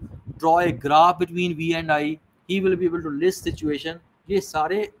able to draw a graph between V and I, he will be able to list situation. ये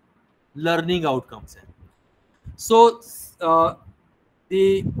सारे learning outcomes हैं. So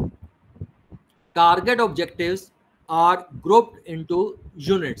the target objectives are grouped into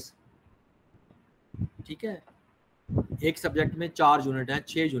units. ठीक है, एक subject में 4 unit हैं,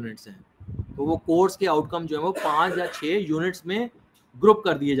 6 units हैं, तो वो कोर्स के आउटकम जो है वो 5 या 6 यूनिट्स में ग्रुप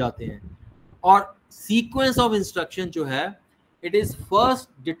कर दिए जाते हैं। और सीक्वेंस ऑफ इंस्ट्रक्शन जो है, it is first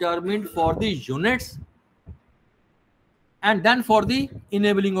determined for the units and then for the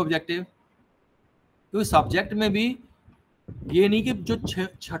enabling objective. तो सब्जेक्ट में भी ये नहीं कि जो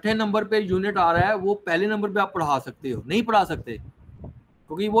छठे नंबर पे यूनिट आ रहा है वो पहले नंबर पे आप पढ़ा सकते हो, नहीं पढ़ा सकते,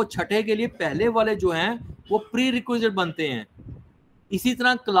 क्योंकि वो छठे के लिए पहले वाले जो हैं वो प्री रिक्विजिट बनते हैं। इसी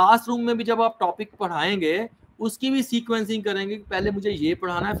तरह क्लासरूम में भी जब आप टॉपिक पढ़ाएंगे उसकी भी सीक्वेंसिंग करेंगे कि पहले मुझे ये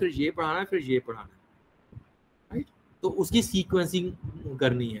पढ़ाना है, फिर ये पढ़ाना है, फिर ये पढ़ाना है, राइट? तो उसकी सीक्वेंसिंग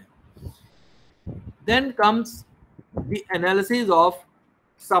करनी है। Then comes the analysis of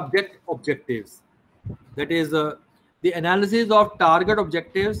subject objectives, that is the analysis of target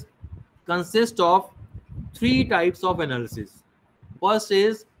objectives consists of 3 types of analysis. First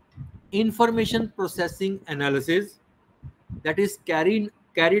is information processing analysis, that is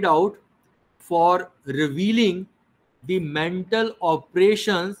carried out for revealing the mental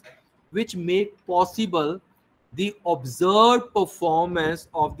operations which make possible the observed performance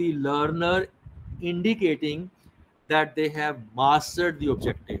of the learner, indicating that they have mastered the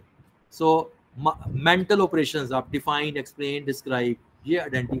objective. So mental operations आप define, explain, describe ये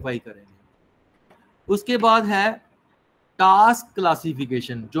identify करेंगे। उसके बाद है task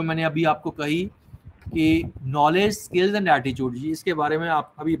classification, जो मैंने अभी आपको कही कि नॉलेज, स्किल्स एंड एटीट्यूड, इसके बारे में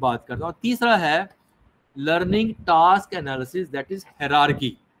आप अभी बात करते हैं। और तीसरा है learning task analysis, that is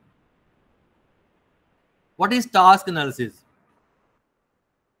hierarchy. What is task analysis?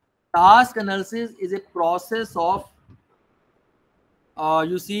 Task analysis is a process of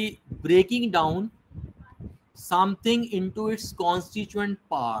you see breaking down something into its constituent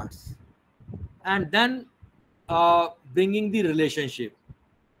parts and then bringing the relationship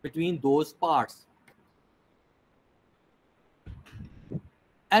between those parts,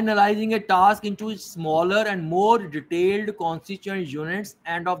 analyzing a task into its smaller and more detailed constituent units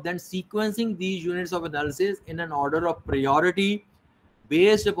and of then sequencing these units of analysis in an order of priority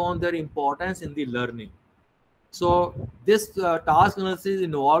based upon their importance in the learning. So this task analysis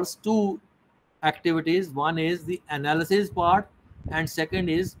involves 2 activities. One is the analysis part and second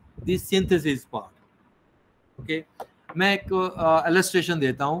is the synthesis part. Okay, मैं एक illustration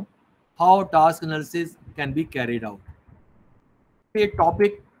देता हूँ how task analysis can be carried out. A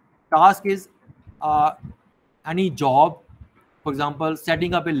topic task is any job, for example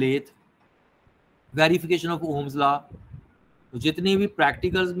setting up a lathe, verification of Ohm's law। तो जितनी भी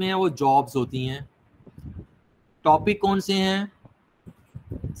practicals में है वो जॉब्स होती हैं। टॉपिक कौन से हैं?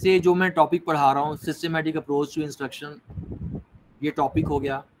 से जो मैं टॉपिक पढ़ा रहा हूँ, सिस्टमेटिक अप्रोच टू इंस्ट्रक्शन, ये टॉपिक हो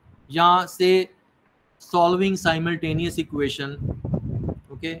गया। यहाँ से सॉल्विंग साइमल्टेनियस इक्वेशन,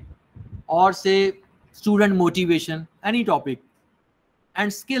 ओके, और से student motivation, any topic.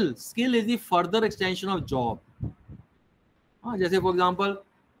 And skill, skill is the further extension of job. हाँ, जैसे फॉर एग्जांपल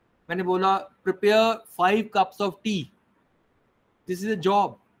मैंने बोला prepare 5 cups of T, this is a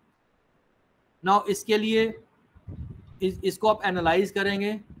job. Now इसके लिए इसको आप एनालाइज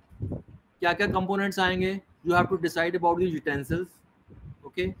करेंगे, क्या क्या कंपोनेंट्स आएंगे। You have to decide about the utensils,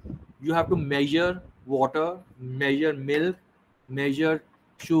 okay, you have to major water, major milk, major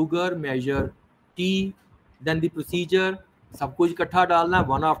sugar, major T, then the procedure, सब कुछ इकट्ठा डालना है,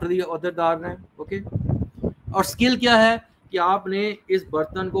 वन आफ्टर द अदर डालना है, ओके। और स्किल क्या है कि आपने इस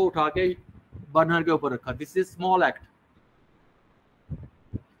बर्तन को उठा के बर्नर के ऊपर रखा, दिस इज स्मॉल एक्ट।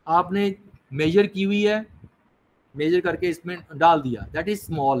 आपने मेजर की हुई है, मेजर करके इसमें डाल दिया, that is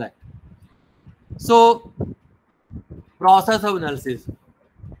small act. So process of analysis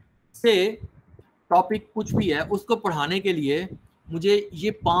से टॉपिक कुछ भी है उसको पढ़ाने के लिए मुझे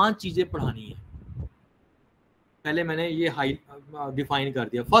ये 5 चीजें पढ़ानी है। पहले मैंने ये हाई डिफाइन कर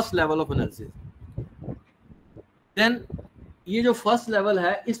दिया, first level of analysis. Then ये जो फर्स्ट लेवल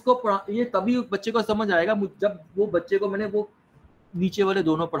है इसको ये तभी बच्चे को समझ आएगा जब वो बच्चे को मैंने वो नीचे वाले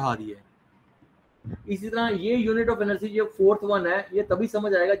दोनों पढ़ा दिए। इसी तरह ये यूनिट ऑफ एनालिसिस, ये 4th वन है, ये तभी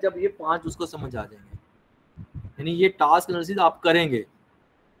समझ आएगा जब ये 5 उसको समझ आ जाएंगे। यानी ये टास्क एनालिसिस आप करेंगे,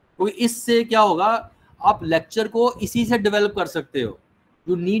 क्योंकि इससे क्या होगा, आप लेक्चर को इसी से डेवलप कर सकते हो।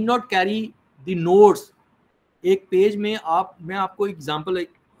 You need not carry the notes एक पेज में। मैं आपको एग्जांपल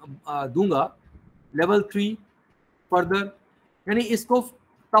दूंगा, लेवल 3 फर्दर, यानी इसको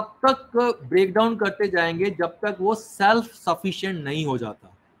तब तक ब्रेक डाउन करते जाएंगे जब तक वो सेल्फ सफिशिएंट नहीं हो जाता,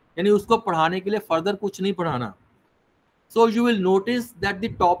 यानी उसको पढ़ाने के लिए फर्दर कुछ नहीं पढ़ाना। So you will notice that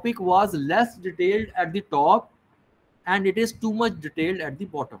the topic was less detailed at the top and it is too much detailed at the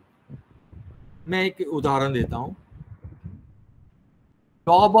bottom. मैं एक उदाहरण देता हूं,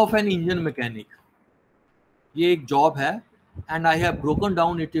 job of N engine mechanic. ये एक जॉब है, and I have broken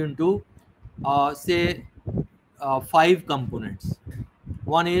down it into say 5 components.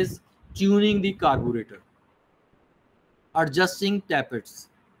 One is tuning the carburetor, adjusting tappets,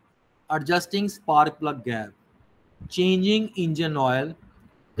 adjusting spark plug gap, changing engine oil,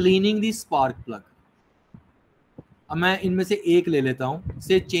 cleaning the spark plug. अब मैं इनमें से एक ले लेता हूं,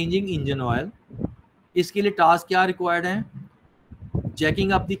 से चेंजिंग इंजन ऑयल. इसके लिए टास्क क्या रिक्वायर्ड है?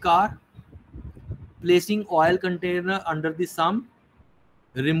 Jacking up the car, placing oil container under the sump,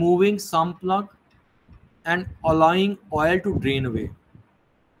 removing sump plug and allowing oil to drain away.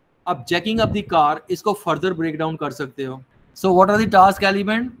 अब जैकिंग अप द कार, इसको फर्दर ब्रेक डाउन कर सकते हो. So what are the task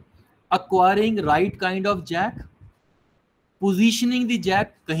element? acquiring right kind of jack, positioning the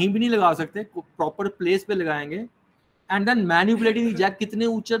jack, कहीं भी नहीं लगा सकते, प्रॉपर प्लेस पे लगाएंगे, and then manipulating the Jack, कितने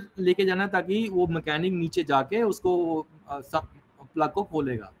ऊंचे लेके जाना ताकि वो मैकेनिक नीचे जाके उसको प्लग को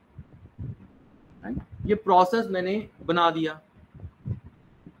खोलेगा. ये प्रोसेस मैंने बना दिया.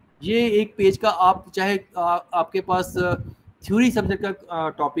 ये एक पेज का, आप चाहे आपके पास थ्योरी सब्जेक्ट का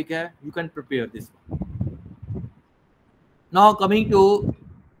टॉपिक है, you can prepare this. Now coming to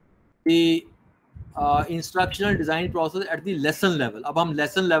the instructional design process at the lesson level. अब हम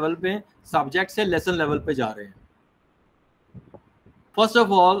लेसन लेवल पे, सब्जेक्ट से लेसन लेवल पे जा रहे हैं. First of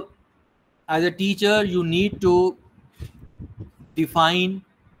all, as a teacher you need to define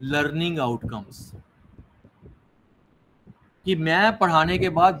learning outcomes, कि मैं पढ़ाने के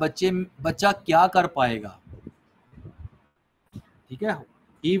बाद बच्चा क्या कर पाएगा. ठीक है,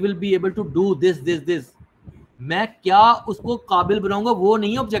 he will be able to do this this this. मैं क्या उसको काबिल बनाऊंगा, वो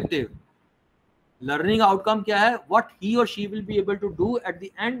नहीं ऑब्जेक्टिव. लर्निंग आउटकम क्या है? व्हाट ही और she will be able to do at the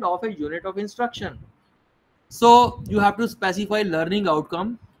end of a unit of instruction. So you have to specify learning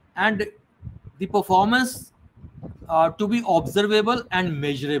outcome and the performance to be observable and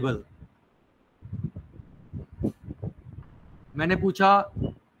measurable. मैंने पूछा,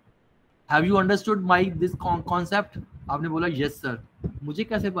 have you understood my this concept? आपने बोला yes sir. मुझे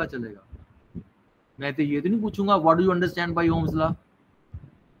कैसे पता चलेगा? मैं तो ये तो नहीं पूछूंगा what do you understand by Ohm's law.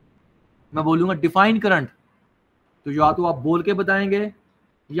 मैं बोलूंगा डिफाइन करंट, तो या तो आप बोल के बताएंगे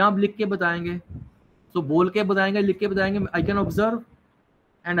या आप लिख के बताएंगे. तो बोल के बताएंगे, लिख के बताएंगे, I can observe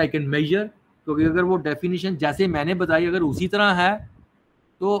and I can measure. क्योंकि अगर वो डेफिनेशन जैसे मैंने बताई अगर उसी तरह है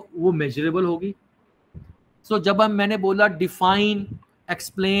तो वो मेजरेबल होगी. सो जब मैंने बोला define,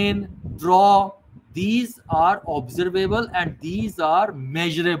 explain, draw, these are observable and these are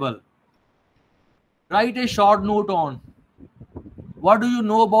measurable. Write a short note on what do you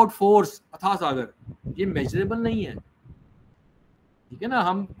know about force. अथाह सागर, ये मेजरेबल नहीं है. ठीक है ना,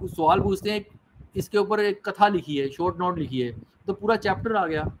 हम कुछ सवाल पूछते हैं, इसके ऊपर एक कथा लिखी है, शॉर्ट नोट लिखी है, तो पूरा चैप्टर आ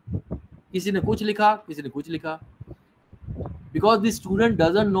गया. किसी ने कुछ लिखा, किसी ने कुछ लिखा. Because the student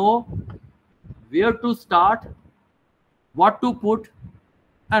doesn't know where to start, what to put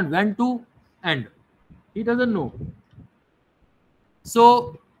and when to end. He doesn't know. So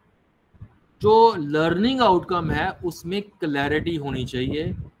जो लर्निंग आउटकम है उसमें क्लैरिटी होनी चाहिए.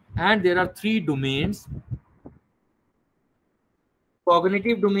 And there are 3 domains.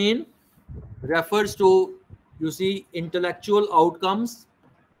 Cognitive domain refers to, you see, intellectual outcomes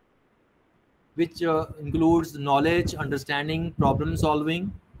which includes knowledge, understanding, problem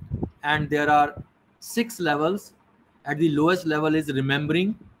solving, and there are 6 levels. At the lowest level is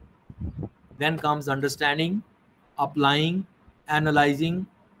remembering, then comes understanding, applying, analyzing,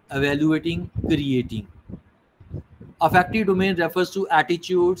 evaluating, creating. Affective domain refers to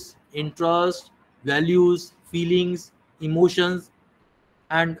attitudes, interest, values, feelings, emotions,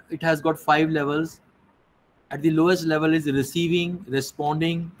 and it has got 5 levels. At the lowest level is receiving,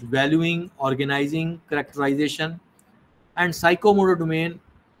 responding, valuing, organizing, characterization. And psychomotor domain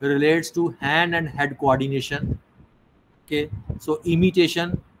relates to hand and head coordination. Okay, so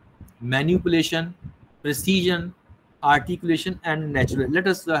imitation, manipulation, precision, articulation, and natural. Let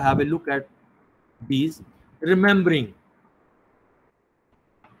us have a look at these. Remembering.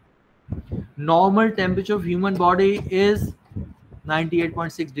 Normal temperature of human body is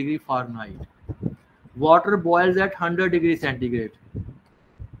 98.6 degree Fahrenheit. Water boils at 100 degree centigrade.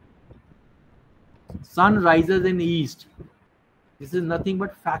 Sun rises in east. This is nothing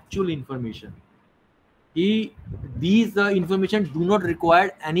but factual information. These information do not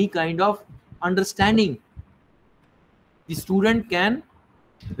require any kind of understanding. The student can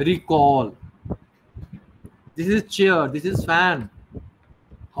recall. This is chair, this is fan.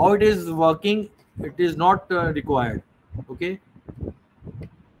 How it is working, it is not required. Okay.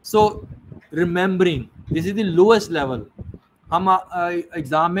 So remembering, this is the lowest level. हम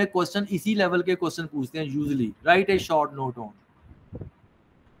exam में question इसी level के question पूछते हैं usually. Right A short note on,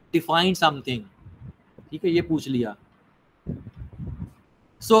 define something, ठीक है, ये पूछ लिया.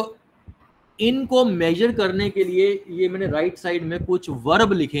 सो इनको मेजर करने के लिए ये मैंने राइट साइड में कुछ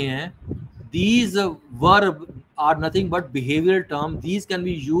वर्ब लिखे हैं. These verb are nothing but behavioral term. These can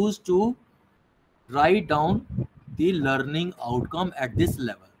be used to write down the learning outcome at this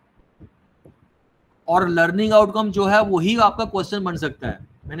level. और learning outcome जो है वही आपका क्वेश्चन बन सकता है.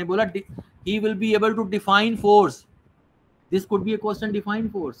 मैंने बोला he will be able to define force. This could be a question, define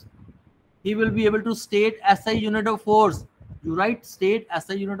force. He will be able to state SI unit of force. You write state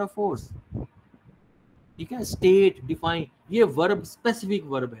SI unit of force. ठीक है, state, define, ये verb specific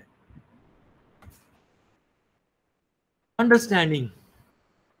verb है. Understanding,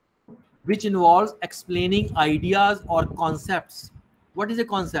 which involves explaining ideas or concepts. What is a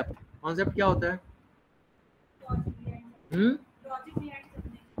concept? Concept क्या होता है?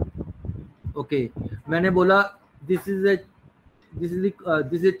 Okay, मैंने बोला this is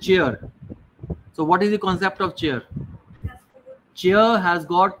a chair. So what is the concept of chair? Chair has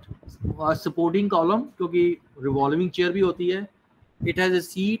got a supporting column क्योंकि revolving chair भी होती है. It has a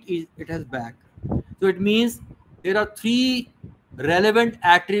seat, it has back. So it means there are three relevant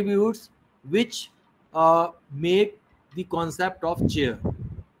attributes which make the concept of chair.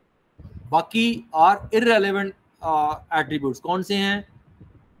 बाकी are irrelevant attributes. कौन से हैं?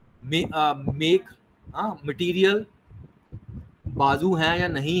 Make, material, बाजू हैं या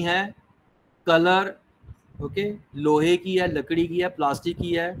नहीं है, कलर, ओके, लोहे की है, लकड़ी की है, प्लास्टिक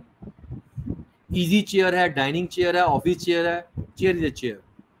की है, इजी चेयर है, डाइनिंग चेयर है, ऑफिस चेयर है, चेयर इज ए चेयर.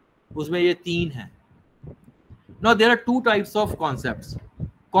 उसमें ये तीन है. Now there are two types of concepts.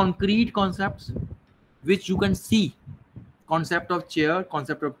 Concrete concepts which you can see. Concept of chair,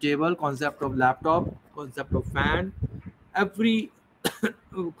 concept of table, concept of laptop, concept of fan. Every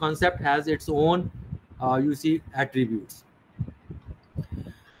concept has its own you see attributes.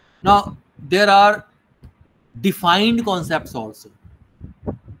 Now there are defined concepts also,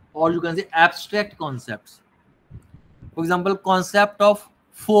 or you can say abstract concepts. For example, concept of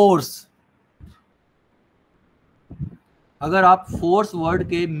force. अगर आप force word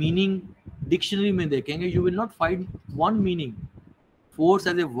के meaning dictionary में देखेंगे, you will not find one meaning. Force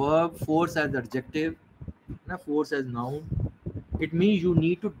as a verb, force as adjective, ना force as noun. It means you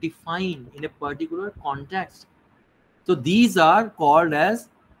need to define in a particular context. So these are called as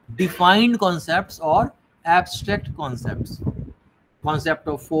defined concepts or abstract concepts. Concept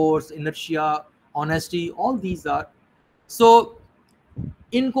of force, inertia, honesty, all these are. So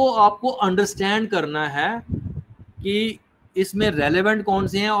इनको आपको understand करना है कि इसमें relevant कौन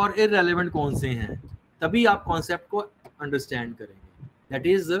से हैं और इररेलेवेंट कौन से हैं, तभी आप कॉन्सेप्ट को अंडरस्टैंड करेंगे. That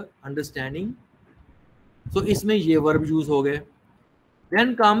is understanding. सो इसमें ये वर्ब यूज हो गए.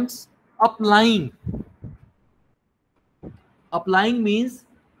 Then comes applying. Applying means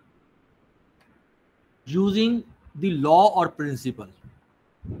using the law or principle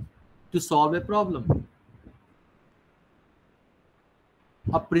to solve a problem.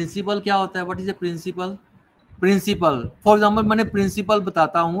 अब principle क्या होता है? What is a principle? Principle, for example, मैंने principle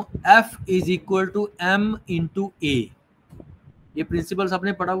बताता हूँ. F is equal to M into A. ये principle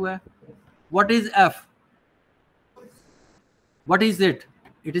सबने पढ़ा हुआ है. What is F? What is it?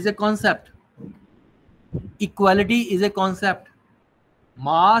 It is a concept. Equality is a concept.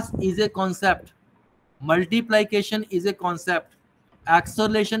 Mass is a concept. Multiplication is a concept.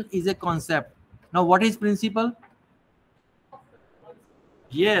 Acceleration is a concept. Now what is principle?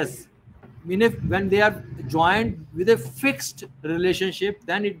 Yes, when they are joined with a fixed relationship,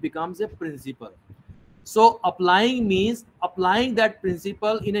 then it becomes a principle. So applying means applying that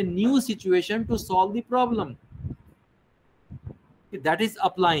principle in a new situation to solve the problem. That is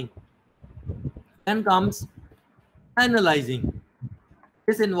applying. Then comes analyzing.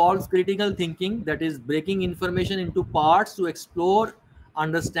 This involves critical thinking, that is breaking information into parts to explore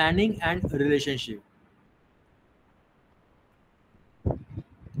understanding and relationship.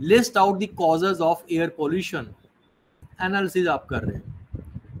 List out the causes of air pollution. Analysis आप कर रहे हैं.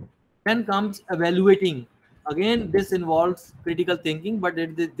 Then comes evaluating. Again, this involves critical thinking, but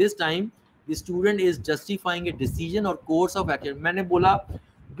at this time the student is justifying a decision or course of action. मैंने बोला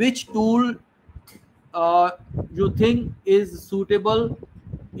which tool you think is suitable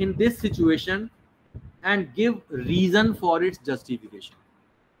in this situation and give reason for its justification.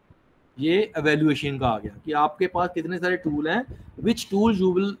 ये evaluation का आ गया कि आपके पास कितने सारे tool हैं, which tool you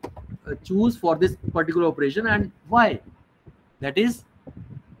will choose for this particular operation and why. That is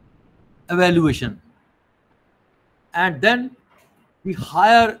evaluation. And then the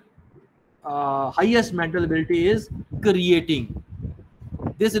highest mental ability is creating.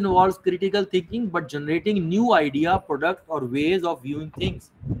 This involves critical thinking but generating new idea, product or ways of viewing things.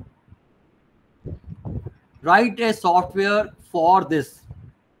 Right a software for this,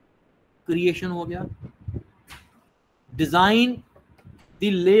 creation हो गया. Design the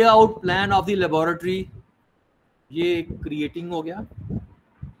layout plan of the laboratory, ये creating हो गया.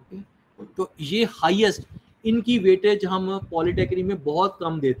 okay? तो ये highest, इनकी weightage हम polytechnic में बहुत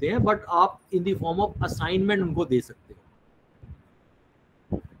कम देते हैं, बट आप in the form of assignment उनको दे सकते हो.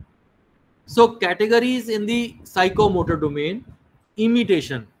 सो categories in the psychomotor domain.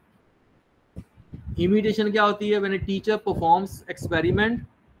 Imitation, imitation क्या होती है? When a teacher performs experiment,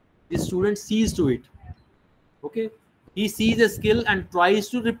 the student seize to it. okay, he sees a skill and tries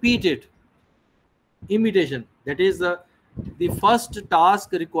to repeat it. Imitation, that is the first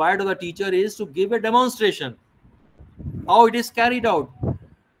task required of the teacher is to give a demonstration how it is carried out.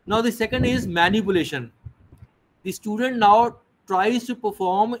 Now the second is manipulation. The student now tries to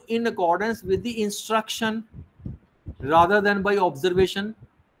perform in accordance with the instruction rather than by observation.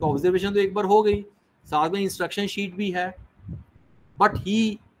 तो observation तो एक बार हो गई, साथ में instruction sheet भी है, but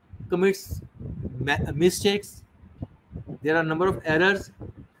he commits mistakes. There are a number of errors.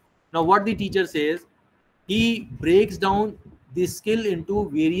 Now what the teacher says, he breaks down the skill into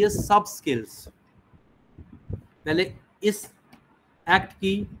various sub skills. पहले इस एक्ट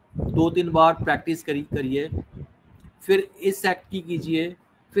की 2-3 बार प्रैक्टिस करिए, फिर इस एक्ट की कीजिए,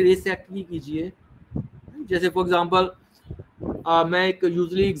 फिर इस एक्ट की कीजिए. जैसे फॉर एग्जांपल मैं एक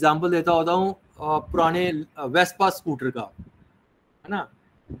यूजुअली एग्जांपल देता होता हूँ पुराने वेस्पा स्कूटर का, है ना.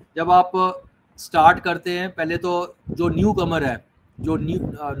 जब आप स्टार्ट करते हैं, पहले तो जो न्यू कमर है, जो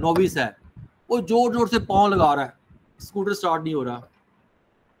नोविस है, वो जोर जोर से पाँव लगा रहा है, स्कूटर स्टार्ट नहीं हो रहा.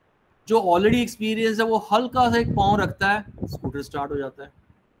 जो ऑलरेडी एक्सपीरियंस है वो हल्का सा एक पाँव रखता है, स्कूटर स्टार्ट हो जाता है.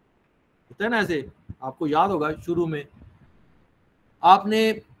 होता है ना ऐसे, आपको याद होगा शुरू में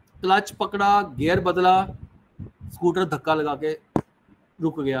आपने क्लच पकड़ा, गियर बदला, स्कूटर धक्का लगा के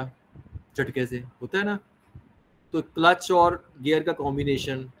रुक गया झटके से. होता है ना. तो क्लच और गियर का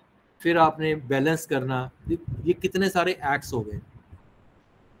कॉम्बिनेशन, फिर आपने बैलेंस करना, ये कितने सारे एक्ट्स हो गए.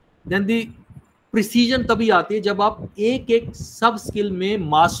 देन दी प्रिसीजन तभी आती है जब आप एक एक सब स्किल में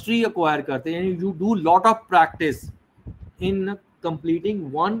मास्टरी अक्वायर करते हैं, यानी you do lot of practice in completing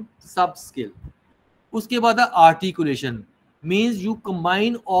one सब स्किल. उसके बाद articulation, means you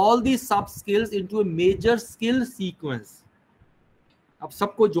combine all the सब skills into a major skill sequence. आप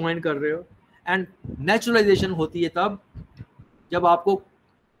सबको ज्वाइन कर रहे हो. एंड नेचुरलाइजेशन होती है तब जब आपको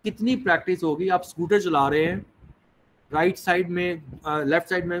कितनी प्रैक्टिस होगी. आप स्कूटर चला रहे हैं, राइट साइड में लेफ्ट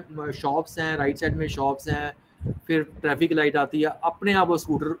साइड में शॉप्स हैं, राइट साइड में शॉप्स हैं, फिर ट्रैफिक लाइट आती है, अपने आप वो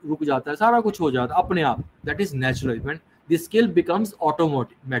स्कूटर रुक जाता है, सारा कुछ हो जाता है अपने आप. That is natural. When the skill becomes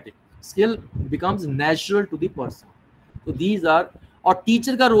automatic, skill becomes natural to the person. तो दीज आर. और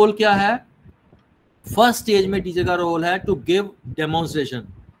टीचर का रोल क्या है? फर्स्ट स्टेज में टीचर का रोल है to give demonstration,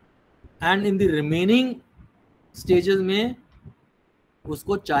 and in the remaining stages में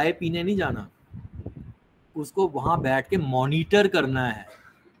उसको चाय पीने नहीं जाना, उसको वहां बैठ के मॉनिटर करना है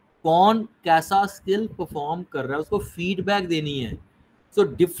कौन कैसा स्किल परफॉर्म कर रहा है, उसको फीडबैक देनी है. सो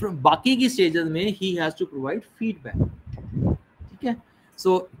डिफरेंट बाकी की स्टेजेस में he has to provide feedback. ठीक है.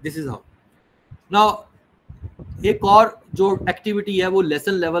 So this is how. Now एक और जो एक्टिविटी है वो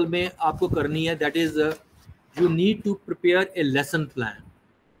लेसन लेवल में आपको करनी है. That is you need to prepare a lesson plan.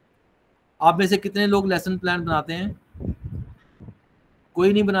 आप में से कितने लोग लेसन प्लान बनाते हैं?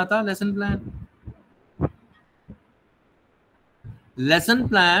 कोई नहीं बनाता lesson plan. Lesson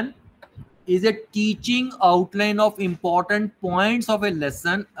plan is a teaching outline of important points of a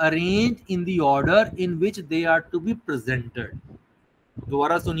lesson arranged in the order in which they are to be presented.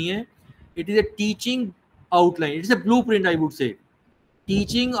 दोबारा सुनिए. It is a teaching outline. It is a blueprint, I would say.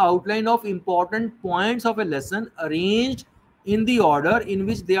 Teaching outline of important points of a lesson arranged in the order in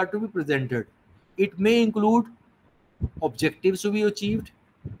which they are to be presented. It may include objectives to be achieved,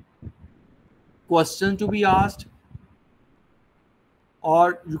 questions to be asked,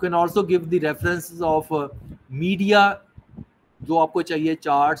 और you can also give the references of media जो आपको चाहिए,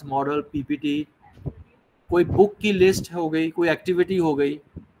 charts, model, PPT, कोई book की list हो गई, कोई activity हो गई.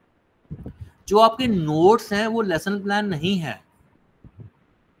 जो आपके नोट्स हैं वो लेसन प्लान नहीं है,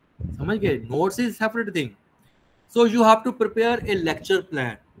 समझ गए. Notes is separate thing. So you have to prepare a lecture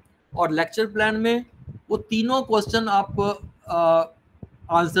plan, और लेक्चर प्लान में वो तीनों क्वेश्चन आप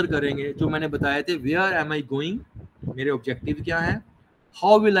आंसर करेंगे जो मैंने बताए थे. वेयर एम आई गोइंग, मेरे ऑब्जेक्टिव क्या है.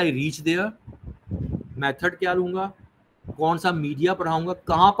 How will I reach there, method क्या लूंगा, कौन सा मीडिया पढ़ाऊंगा,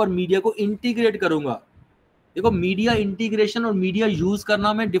 कहां पर मीडिया को इंटीग्रेट करूंगा. देखो मीडिया इंटीग्रेशन और मीडिया यूज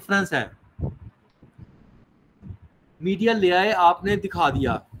करना में डिफरेंस है. मीडिया ले आए, आपने दिखा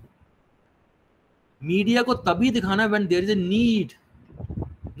दिया. मीडिया को तभी दिखाना when there is a need.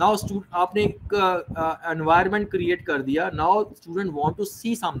 Now आपने एक एनवायरनमेंट क्रिएट कर दिया, now student want to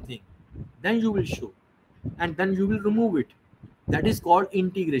see something, then you will show and then you will remove it, that is called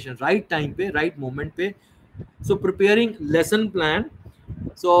integration, right time पे right moment पे. सो preparing lesson plan,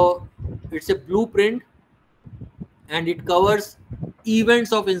 so it's a blueprint and it covers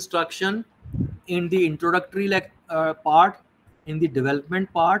events of instruction in the introductory part, in the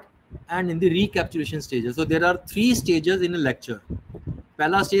development part and in the recapitulation stages. So there are 3 stages in a lecture.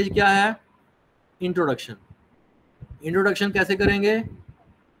 पहला stage क्या है? Introduction. Introduction कैसे करेंगे?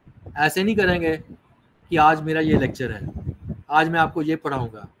 ऐसे नहीं करेंगे कि आज मेरा ये लेक्चर है, आज मैं आपको ये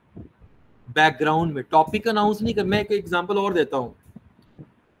पढ़ाऊंगा. बैकग्राउंड में टॉपिक अनाउंस नहीं कर. मैं एक एग्जांपल और देता हूं.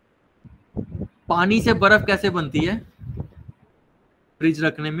 पानी से बर्फ कैसे बनती है? फ्रिज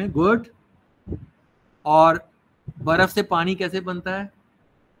रखने में. गुड. और बर्फ से पानी कैसे बनता है?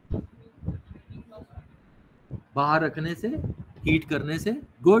 बाहर रखने से, हीट करने से.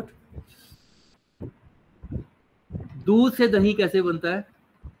 गुड. दूध से दही कैसे बनता है?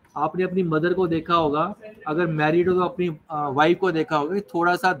 आपने अपनी मदर को देखा होगा, अगर मैरिड हो तो अपनी वाइफ को देखा होगा कि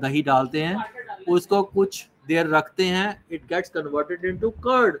थोड़ा सा दही डालते हैं, उसको कुछ देर रखते हैं, it gets converted into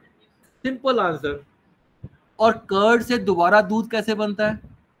curd. Simple answer. और कर्ड से दोबारा दूध कैसे बनता है?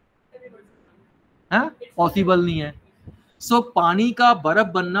 पॉसिबल नहीं है. सो पानी का बर्फ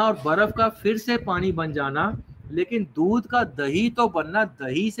बनना और बर्फ का फिर से पानी बन जाना, लेकिन दूध का दही तो बनना,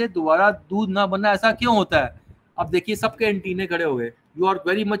 दही से दोबारा दूध ना बनना, ऐसा क्यों होता है? अब देखिए सबके एंटीने खड़े हो गए. You are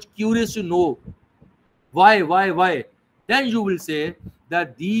very much curious to know why. Then you will say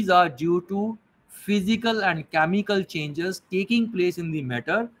that these are due to physical and chemical changes taking place in the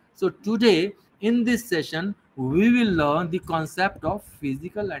matter. So today in this session we will learn the concept of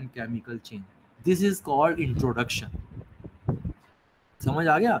physical and chemical change. This is called introduction. समझ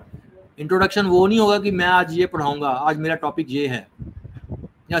आ गया? Introduction वो नहीं होगा कि मैं आज ये पढ़ाऊंगा, आज मेरा टॉपिक ये है,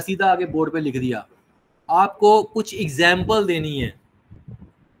 या सीधा आगे बोर्ड पे लिख दिया. आपको कुछ एग्जाम्पल देनी है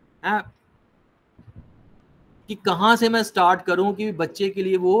कि कहाँ से मैं स्टार्ट करूं कि बच्चे के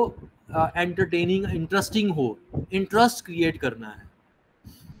लिए वो एंटरटेनिंग, इंटरेस्टिंग हो. इंटरेस्ट क्रिएट करना है.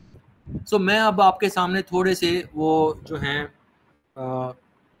 सो मैं अब आपके सामने थोड़े से वो जो हैं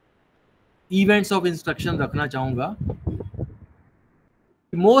इवेंट्स ऑफ इंस्ट्रक्शन रखना चाहूँगा.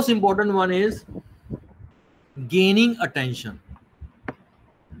 Most important one is gaining attention.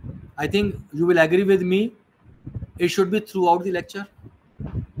 I think you will agree with me, it should be throughout the lecture.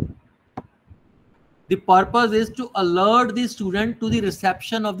 The purpose is to alert the student to the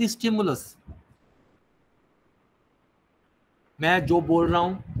reception of the stimulus. मैं जो बोल रहा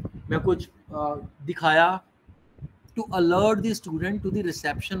हूं, मैं कुछ दिखाया, to alert the student to the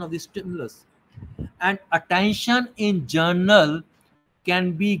reception of the stimulus. And attention in general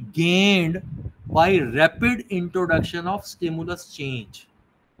can be gained by rapid introduction of stimulus change.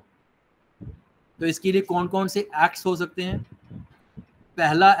 तो इसके लिए कौन कौन से एक्ट्स हो सकते हैं?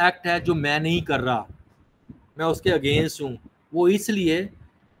 पहला एक्ट है जो मैं नहीं कर रहा, मैं उसके अगेंस्ट हूँ. वो इसलिए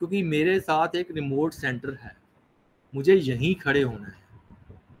क्योंकि मेरे साथ एक रिमोट सेंटर है, मुझे यहीं खड़े होना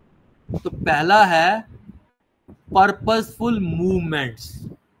है. तो पहला है पर्पसफुल मूवमेंट्स.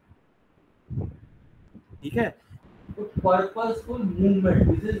 ठीक है? तो purposeful movement,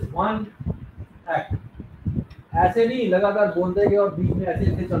 this is one act. ऐसे नहीं लगातार बोलते गए और बीच में ऐसे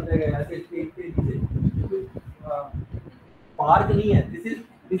ऐसे चलते गए, ऐसे तेजी से. पार्क नहीं है. This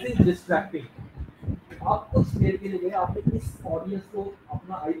is distracting. आप कुछ देर के लिए गए, आपने इस ऑडियंस को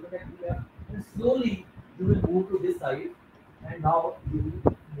अपना आई कनेक्ट किया, and slowly you will move to this side and now you will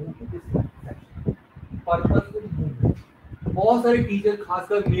move to this section. Purposeful movement. बहुत सारे टीचर,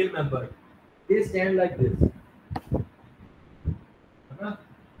 खासकर male member, they stand like this, है ना,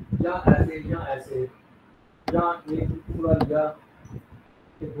 या ऐसे या ऐसे, या एक टुकड़ा लिया,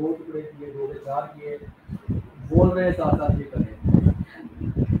 दो टुकड़े किए, दो से चार किए, बोल रहे साथ साथ ये करें.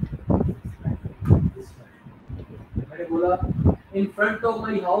 मैंने बोला in front of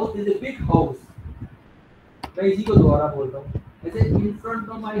my house is a big house. मैं इसी को दोबारा बोल रहा हूँ. ऐसे in front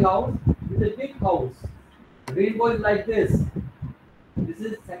of my house is a big house. Rainbow is like this. This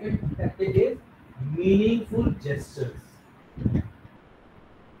is second technique is meaningful gestures.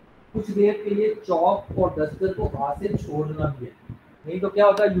 कुछ देर के लिए चॉक और डस्टर को हाथ से छोड़ना भी है. नहीं तो क्या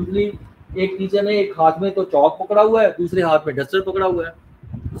होता है, यूजुअली एक टीचर ने एक हाथ में तो चॉक पकड़ा हुआ है, दूसरे हाथ में डस्टर पकड़ा हुआ है,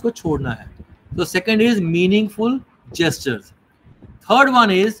 उसको छोड़ना है. तो second is meaningful gestures. Third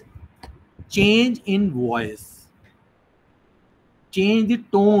one is change in voice. Change the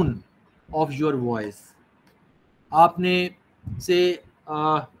tone of your voice. आपने से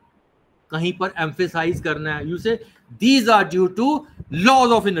कहीं पर एम्फेसाइज करना है. यू से these are due to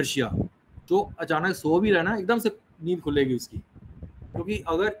laws of inertia. जो अचानक सो भी रहना, एकदम से नींद खुलेगी उसकी. क्योंकि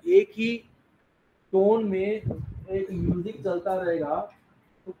अगर एक ही टोन में एक म्यूजिक चलता रहेगा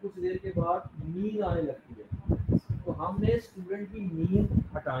तो कुछ देर के बाद नींद आने लगती है। तो हमने स्टूडेंट की नींद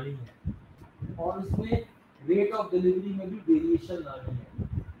हटानी है और उसमें रेट ऑफ डिलीवरी में भी वेरिएशन लानी है।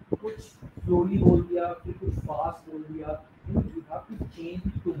 कुछ स्लोली बोल दिया, फिर कुछ फास्ट बोल दिया, you have to change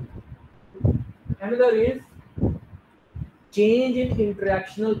tone. Another is change in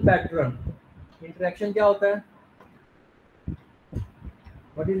interactional pattern. Interaction क्या होता है?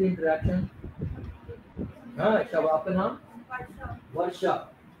 What is interaction? हाँ, शब आपका नाम? वर्षा।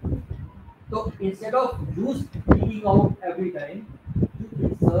 तो instead of you speaking out every time, you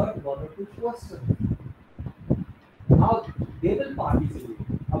insert one or two questions. Now they will participate.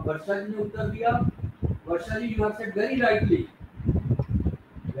 अब वर्षा जी ने उत्तर दिया, वर्षा जी you have said very rightly.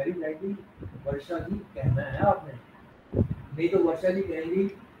 Very rightly वर्षा जी कहना है आपने, नहीं तो वर्षा जी कहेंगी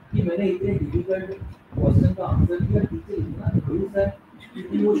कि मैंने इतने डिफिकल्ट क्वेश्चन का आंसर दिया, टीचर इतना खड़ूस है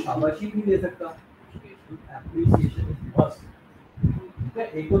कि वो शाबाशी नहीं दे सकता। Appreciation is must.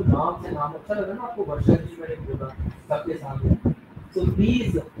 एक तो नाम से नाम अच्छा लगा ना आपको, वर्षा जी मैंने बोला सबके सामने। So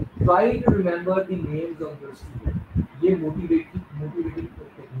please try to remember the names of your student. ये मोटिवेटिंग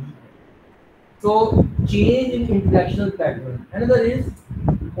टेक्निक है। So change in interactional pattern. Another is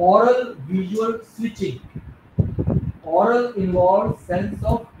oral visual switching. Oral involves sense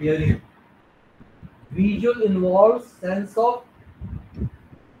of hearing. Visual involves sense of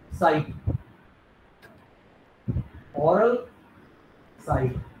sight. Oral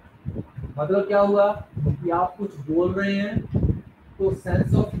sight मतलब क्या हुआ कि आप कुछ बोल रहे हैं तो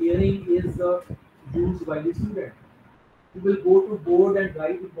sense of hearing is used by the student. You will go to board and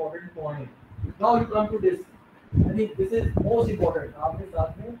write important point. Now you come to this. I think this is most important. आपने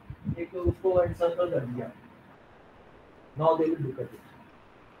साथ में एक तो उसको encircle कर दिया. Now they will look at it.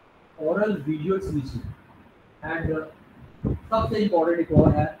 Oral visual switching and सबसे important एक और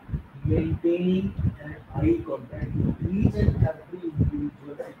है maintaining an eye contact with each and every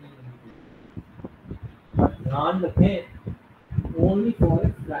individual sitting in the room. ध्यान रखें only for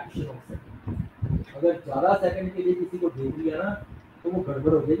a fraction of second. अगर ज़्यादा सेकंड के लिए किसी को देख लिया ना तो वो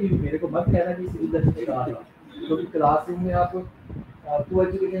गड़बड़ हो जाएगी। मेरे को मत कहना कि सिविल दर्शन का आ रहा, क्योंकि क्लासरूम में आप को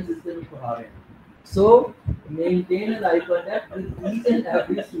एजुकेशन सिस्टम में पढ़ा रहे हैं। So maintain an eye contact with each and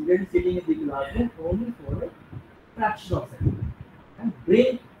every student sitting in the classroom only for a fraction of second, and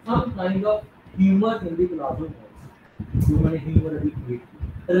bring some kind of humor in the classroom also. So many humor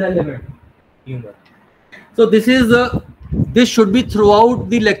is relevant humor. So this should be throughout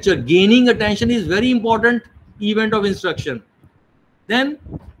the lecture. Gaining attention is very important event of instruction. Then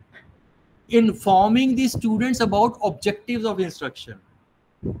informing the students about objectives of instruction.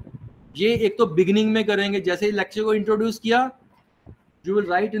 ये एक तो beginning में करेंगे, जैसे ही lecture को introduce किया, you will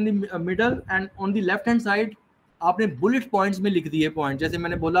write in the middle and on the left hand side आपने bullet points में लिख दिए पॉइंट। जैसे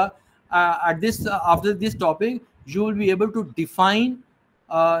मैंने बोला at this after this topic you will be able to define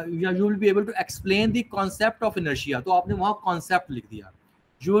you will be able to explain the concept of inertia, तो आपने वहाँ कॉन्सेप्ट लिख दिया।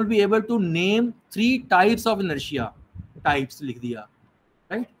 You will be able to name 3 types of inertia, types लिख दिया,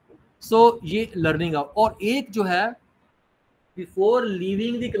 right. सो ये learning और एक जो है बिफोर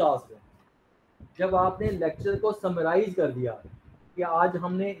लीविंग द क्लासरूम, जब आपने लेक्चर को समराइज कर दिया कि आज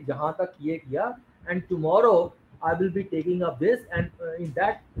हमने यहाँ तक ये किया and tomorrow I will be taking up this and in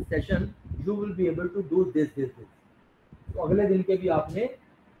that session you will be able to do this this this. तो अगले दिन के भी आपने,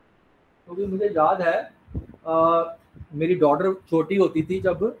 क्योंकि मुझे याद है मेरी डॉटर छोटी होती थी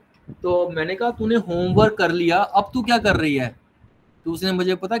जब, तो मैंने कहा तूने होमवर्क कर लिया, अब तू क्या कर रही है? तो उसने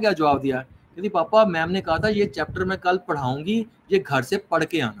मुझे पता क्या जवाब दिया, कहती पापा मैम ने कहा था ये चैप्टर मैं कल पढ़ाऊंगी, ये घर से पढ़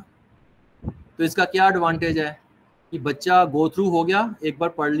के आना। तो इसका क्या एडवांटेज है कि बच्चा गो थ्रू हो गया, एक बार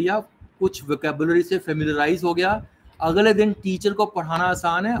पढ़ लिया, कुछ वोकैबुलरी से फेमिलराइज हो गया, अगले दिन टीचर को पढ़ाना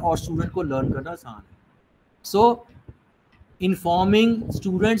आसान है और स्टूडेंट को लर्न करना आसान है। सो informing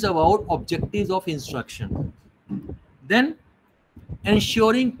students about objectives of instruction, then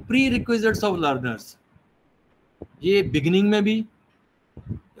ensuring pre requisites of learners. ये बिगिनिंग में भी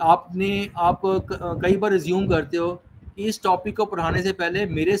आप कई बार रिज्यूम करते हो कि इस टॉपिक को पढ़ाने से पहले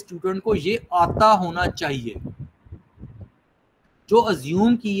मेरे स्टूडेंट को ये आता होना चाहिए। जो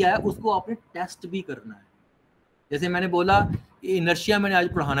अज्यूम किया है उसको आपने टेस्ट भी करना है। जैसे मैंने बोला इनर्शिया मैंने आज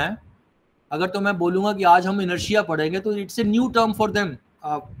पढ़ाना है, अगर तो मैं बोलूँगा कि आज हम इनर्शिया पढ़ेंगे तो it's a new term for them,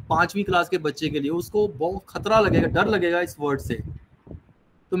 5वीं क्लास के बच्चे के लिए उसको बहुत खतरा लगेगा, डर लगेगा इस वर्ड से।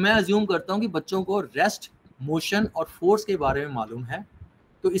 तो मैं अज्यूम करता हूँ कि बच्चों को रेस्ट, मोशन और फोर्स के बारे में मालूम है,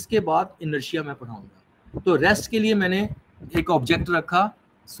 तो इसके बाद इनर्शिया मैं पढ़ाऊँगा। तो रेस्ट के लिए मैंने एक ऑब्जेक्ट रखा,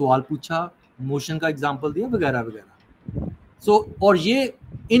 सवाल पूछा, मोशन का एग्जाम्पल दिया वगैरह वगैरह। सो और ये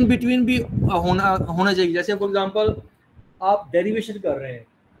इन बिटवीन भी होना चाहिए। जैसे फॉर एग्जांपल आप डेरिवेशन कर रहे हैं,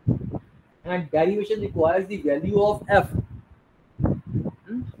 and derivation requires the value of F.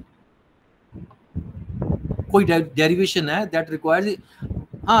 कोई डेरिवेशन है दैट रिक्वायर्स,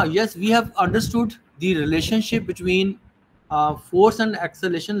 हाँ, yes, we have understood the relationship between force and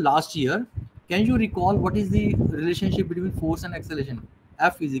acceleration last year. Can you recall what is the relationship between force and acceleration?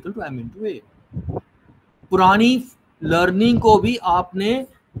 F is equal to m into a. पुरानी learning को भी आपने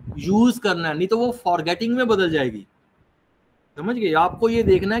use करना है, नहीं तो वो forgetting में बदल जाएगी. समझ गए? आपको ये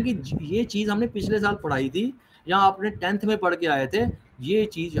देखना है कि ये चीज हमने पिछले साल पढ़ाई थी या आपने 10th में पढ़ के आए थे, ये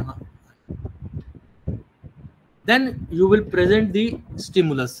चीज यहाँ. Then you will present the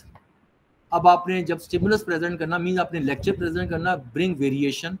stimulus. अब आपने जब स्टिमुलस प्रेजेंट करना मीन आपने लेक्चर प्रेजेंट करना, ब्रिंग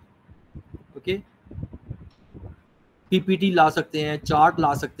वेरिएशन. ओके, पीपीटी ला सकते हैं, चार्ट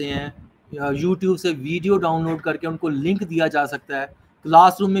ला सकते हैं, यूट्यूब से वीडियो डाउनलोड करके उनको लिंक दिया जा सकता है,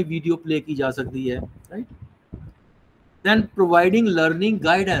 क्लासरूम में वीडियो प्ले की जा सकती है, right. Then providing learning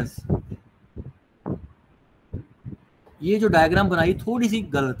guidance. ये जो डायग्राम बनाई थोड़ी सी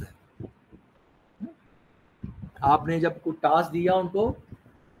गलत है. आपने जब कोई टास्क दिया उनको,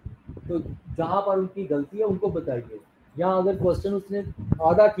 तो जहां पर उनकी गलती है उनको बताइए. यहाँ अगर क्वेश्चन उसने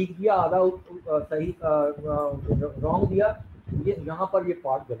आधा ठीक दिया, आधा सही रॉन्ग दिया, ये यहाँ पर ये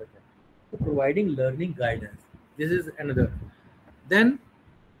पार्ट गलत है. तो providing learning guidance, this is another. Then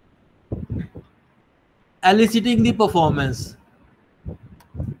एलिसिटिंग the performance.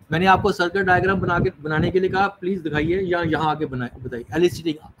 मैंने आपको सर्किट डायग्राम बनाने के लिए कहा, प्लीज दिखाइए, या यहाँ आके बताइए.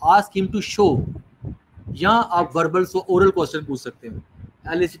 एलिसिटिंग, आस्क हिम टू शो, या आप वर्बल ओरल क्वेश्चन पूछ सकते हैं.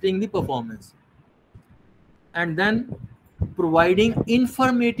 eliciting the performance. And then providing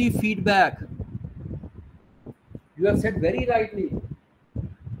informative feedback. You have said very rightly.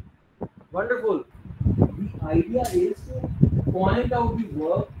 Wonderful. The idea is to point out the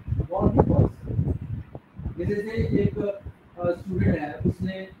work of the person. जैसे एक student है,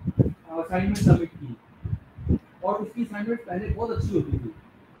 उसने assignment submit की और उसकी असाइनमेंट पहले बहुत अच्छी होती थी.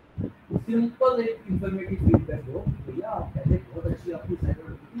 सिंपल एक इंफॉर्मेटिव फीडबैक दो, भैया आप पहले बहुत अच्छी आपकी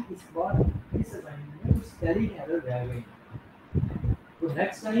असाइनमेंट थी, इस बार इस असाइनमेंट में कुछ स्पेलिंग एरर रह गई, तो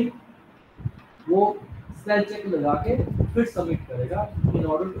नेक्स्ट टाइम वो स्पेल चेक लगा के फिर सबमिट करेगा, in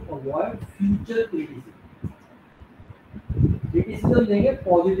order to avoid future criticism. Criticism देंगे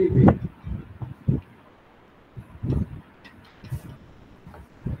positive way.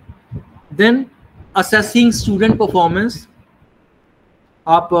 Then assessing student performance.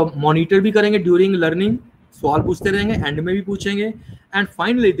 आप मॉनिटर भी करेंगे ड्यूरिंग लर्निंग, सवाल पूछते रहेंगे, एंड में भी पूछेंगे. And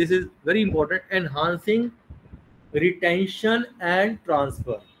finally this is very important, enhancing retention and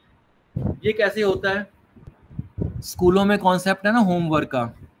transfer. ये कैसे होता है? स्कूलों में कॉन्सेप्ट है ना होमवर्क का,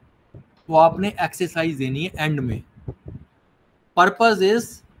 तो आपने एक्सरसाइज देनी है एंड में. Purpose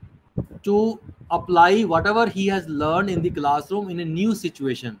is to apply what ever he has learn in the classroom in a new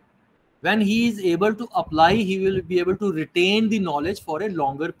situation. When he is able to apply, he will be able to retain the knowledge for a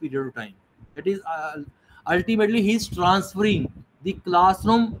longer period of time. That is, ultimately he is transferring the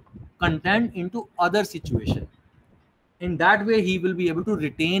classroom content into other situation. In that way, he will be able to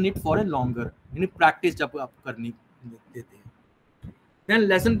retain it for a longer. यानी practice जब आप करनी देते हैं. Then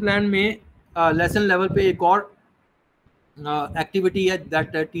lesson plan में lesson level पे एक और activity है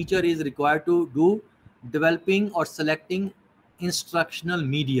that a teacher is required to do, developing or selecting instructional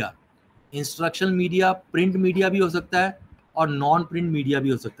media. Instructional media print media भी हो सकता है और नॉन प्रिंट मीडिया भी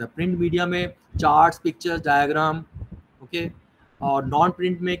हो सकता है. प्रिंट मीडिया में चार्ट्स, पिक्चर्स, डायग्राम, ओके. और नॉन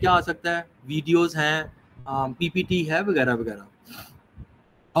प्रिंट में क्या आ सकता है? वीडियोस हैं, पीपीटी है, वगैरह वगैरह.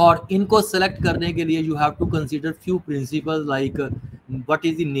 और इनको सेलेक्ट करने के लिए you have to consider few principles like what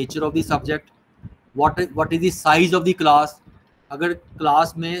is the nature of the subject, what is the size of the class. अगर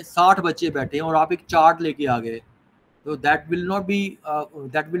क्लास में 60 बच्चे बैठे हैं और आप एक चार्ट लेके आ गए, तो that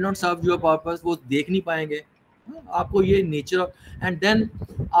will not serve your purpose. वो देख नहीं पाएंगे. आपको ये नेचर, एंड देन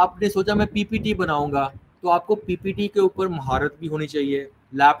आपने सोचा मैं पीपीटी बनाऊंगा, तो आपको पीपीटी के ऊपर महारत भी होनी चाहिए,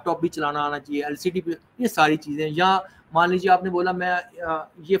 लैपटॉप भी चलाना आना चाहिए, एलसीडी भी, ये सारी चीज़ें. या मान लीजिए आपने बोला मैं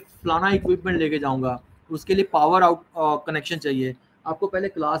ये फलाना इक्विपमेंट लेके जाऊंगा, उसके लिए पावर आउट कनेक्शन चाहिए. आपको पहले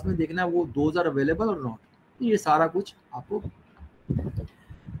क्लास में देखना है वो दोज आर अवेलेबल और नॉट. ये सारा कुछ आपको.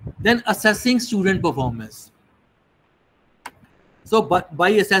 Then assessing student performance. So by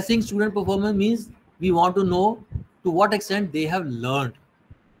assessing student performance means we want to know to what extent they have learned,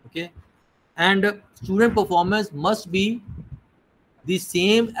 okay. And student performance must be the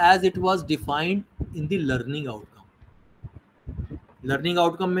same as it was defined in the learning outcome. Learning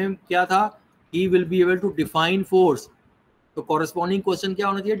outcome में क्या था? He will be able to define force. तो corresponding question क्या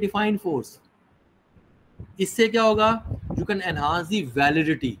होना चाहिए? Define force. इससे क्या होगा? You can enhance the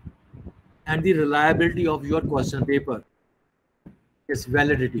validity and the reliability of your question paper. Yes,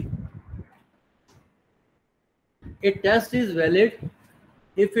 validity. A test is valid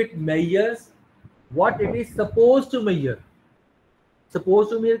if it measures what it is supposed to measure. Supposed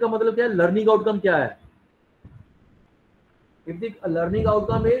to measure का मतलब क्या है? Learning outcome क्या है? If the learning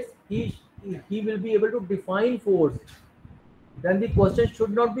outcome is he will be able to define force, then the question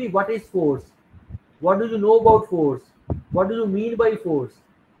should not be what is force, what do you know about force, what do you mean by force.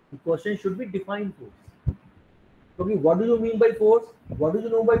 The question should be define force. क्योंकि what do you mean by force, what do you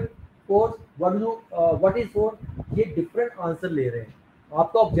know by force, what is force, ये different answer ले रहे हैं.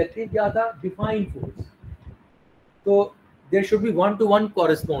 आपका objective क्या था? Define force. तो there should be one to one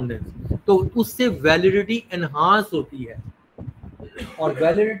correspondence. तो उससे validity enhance होती है. और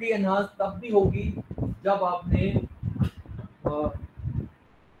वैलिडिटी एनहांस तब भी होगी जब आपने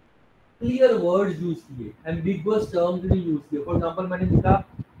क्लियर वर्ड्स यूज किए, एम्बिगुअस टर्म्स नहीं यूज किए. फॉर एग्जांपल मैंने लिखा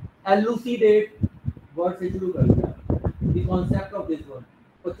एलुसिडेट, वर्ड से शुरू कर दिया, the concept of this one.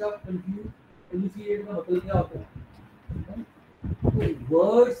 बच्चा कंफ्यूज, एलुसिडेट का मतलब क्या होता है? तो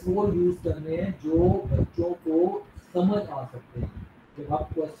वर्ड्स वो यूज करने हैं जो बच्चों को समझ आ सकते हैं जब आप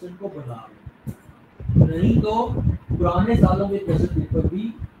क्वेश्चन को बना रहे हैं. नहीं तो पुराने सालों के क्वेश्चन पेपर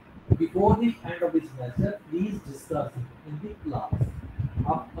भी before the end of this semester please discuss in the class.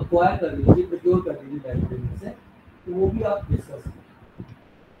 आप अक्वायर कर लीजिए, प्रिपेयर कर लीजिए लाइब्रेरी से, तो वो भी आप डिस्कस करें.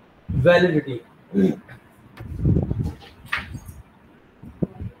 वैलिडिटी.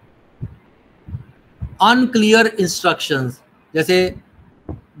 अनक्लियर इंस्ट्रक्शंस, जैसे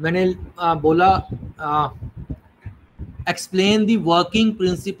मैंने बोला explain the working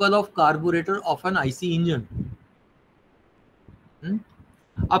principle of carburetor of an IC engine.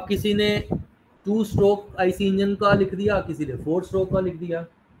 अब किसी ने 2 स्ट्रोक IC इंजन का लिख दिया, किसी ने 4 स्ट्रोक का लिख दिया,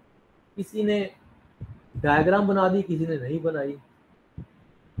 किसी ने डायग्राम बना दी, किसी ने नहीं बनाई.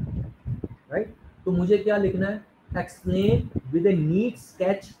 राइट? तो मुझे क्या लिखना है? Explain with A NEET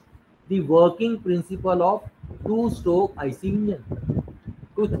sketch the working principle of 2 stroke IC engine.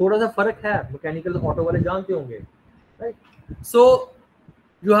 तो थोड़ा सा फर्क है, मैकेनिकल ऑटो वाले जानते होंगे. Right? So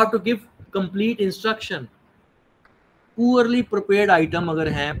you have to give complete instruction. Poorly prepared item अगर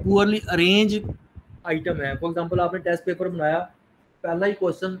है, poorly arranged item है, for example आपने टेस्ट पेपर बनाया, पहला ही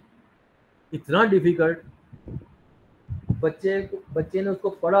क्वेश्चन इतना डिफिकल्ट, बच्चे ने उसको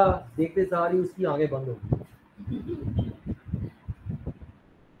पढ़ा, देखते सारी उसकी आंखें बंद हो गई.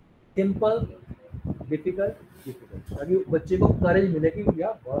 सिंपल, डिफिकल्ट, ताकि बच्चे को करेज मिले कि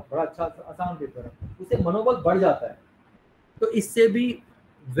यार बहुत बड़ा अच्छा आसान पेपर है, उससे मनोबल बढ़ जाता है. तो इससे भी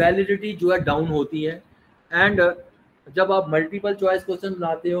वैलिडिटी जो है डाउन होती है. एंड जब आप मल्टीपल चॉइस क्वेश्चन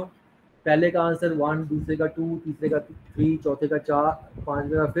बनाते हो, पहले का आंसर 1, दूसरे का 2, तीसरे का 3, चौथे का 4,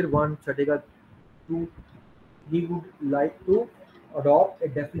 पांचवे का फिर 1, छठे का 2, we would like to adopt a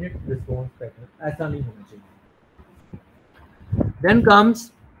definite response pattern. ऐसा नहीं होना चाहिए. Then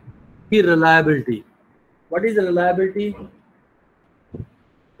comes the reliability. What is reliability?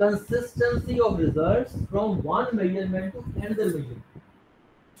 Consistency of results from one measurement to another measurement.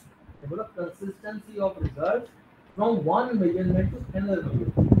 Consistency of results from one measurement to another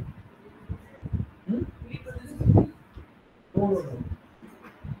measurement. No.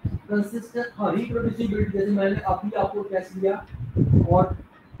 Consistent. हाँ, reproducibility. जैसे मैंने अभी आपको test दिया और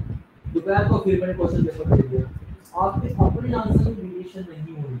दोपहर को फिर मैंने क्वेश्चन पेपर दे दिया, आपके अपने आंसर में वेरिएशन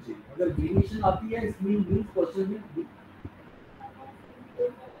नहीं होनी चाहिए. अगर वेरिएशन आती है, इट मींस क्वेश्चन में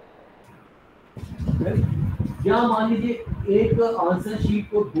या मान लीजिए एक आंसर शीट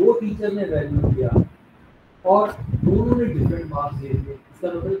को 2 टीचर ने वैल्यू दिया और दोनों ने डिफरेंट मार्क्स दे दिए, इसका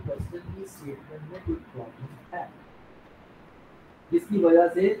मतलब क्वेश्चन की स्टेटमेंट में कोई प्रॉब्लम है, जिसकी वजह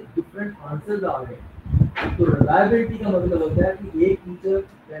से डिफरेंट आंसर्स आ गए. तो रिलायबिलिटी का मतलब होता है कि एक टीचर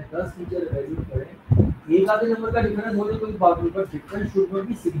या 10 टीचर वैल्यू करें, एक आधे नंबर का डिफरेंस हो जाए कोई बात नहीं, पर difference should not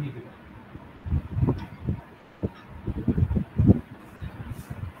be significant.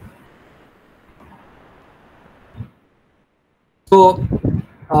 तो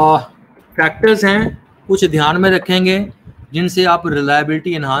फैक्टर्स हैं कुछ ध्यान में रखेंगे जिनसे आप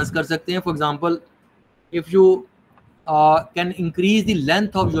रिलायबिलिटी एनहांस कर सकते हैं. For example, if you can increase the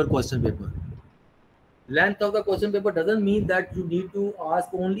length of your question paper. Length of the question paper doesn't mean that you need to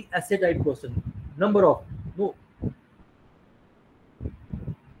ask only ऐसे type question, number of. No,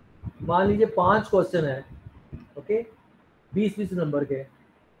 मान लीजिए 5 question है, okay, 20-20 number के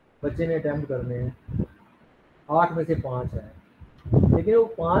बच्चे ने attempt करने हैं, 8 में से 5 है, लेकिन वो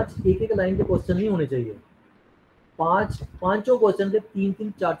 5 एक लाइन के क्वेश्चन नहीं होने चाहिए. पांचों क्वेश्चन के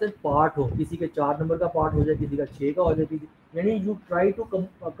 3-3, 4-4 पार्ट हो, किसी के 4 नंबर का पार्ट हो जाए, किसी का 6 का हो जाए, यानी you try to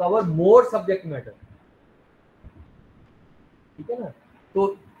cover more subject matter. ठीक है ना?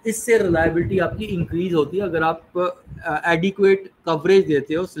 तो इससे रिलायबिलिटी आपकी इंक्रीज होती है अगर आप एडिक्वेट कवरेज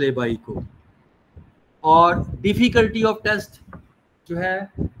देते हो सिलेबाई को। और डिफिकल्टी ऑफ टेस्ट जो है,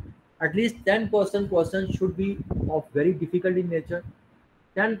 at least 10% question should be of very difficult in nature,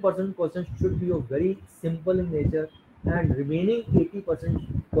 10% question should be of very simple in nature, and remaining 80%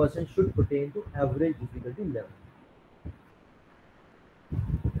 question should pertain to average difficulty level.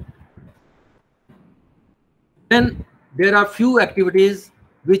 Then there are few activities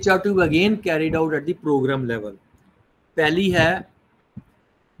which are to be again carried out at the program level. पहली है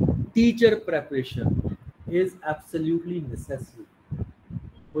teacher preparation is absolutely necessary.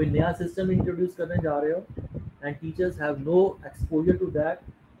 कोई नया system introduce करने जा रहे हो and teachers have no exposure to that,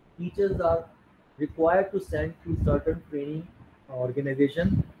 teachers are required to send to certain training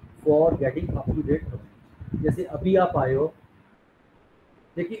organization for getting up to date knowledge. जैसे अभी आप आए हो,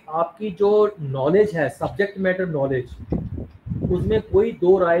 देखिए आपकी जो नॉलेज है, सब्जेक्ट मैटर नॉलेज, उसमें कोई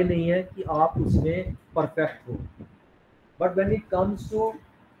दो राय नहीं है कि आप उसमें परफेक्ट हो, but when it comes to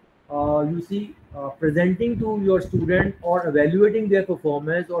you see presenting to your student or evaluating their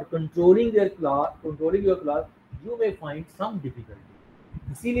performance or controlling your class, you may find some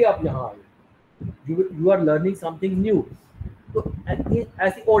difficulty. इसीलिए आप यहाँ आए, you are learning something new. तो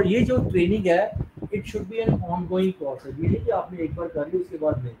ऐसी, और ये जो ट्रेनिंग है, it should be an ongoing process. ये नहीं कि आपने एक बार कर ली उसके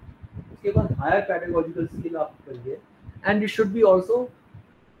बाद नहीं, उसके बाद हायर पेडागोजिकल स्किल आप करिए, and it should be also,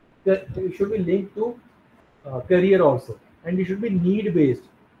 it should be link to career also, and it should be need based.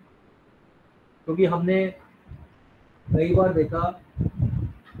 क्योंकि हमने कई बार देखा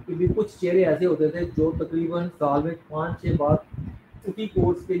कि भी कुछ चेहरे ऐसे होते थे जो तकरीबन साल में 5-6 बार उसी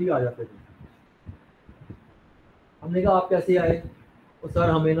कोर्स के लिए आ जाते थे. हमने कहा आप कैसे आए? तो सर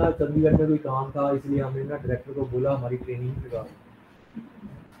हमें ना चंडीगढ़ में कोई काम था, इसलिए हमने ना डायरेक्टर को बोला हमारी ट्रेनिंग लगा.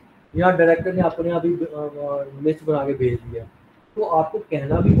 या डायरेक्टर ने अपने अभी लिस्ट बना के भेज दिया, तो आपको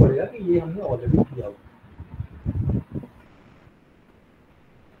कहना भी पड़ेगा कि ये हमने ऑलरेडी किया हुआ.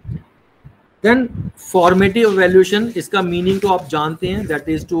 देन फॉर्मेटिव एवैल्यूएशन, इसका मीनिंग तो आप जानते हैं, that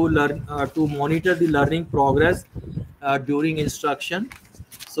is to learn, to monitor the learning progress during instruction.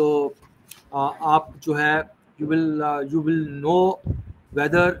 सो आप जो है you will know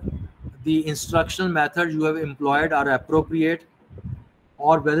whether the instructional method you have employed are appropriate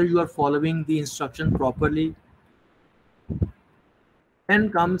or whether you are following the instruction properly. Then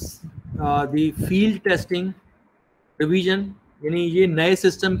comes the field testing revision, यानी ये नए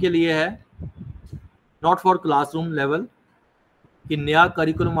system के लिए है, not for classroom level, कि नया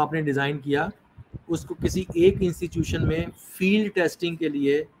curriculum आपने design किया, उसको किसी एक इंस्टीट्यूशन में फील्ड टेस्टिंग के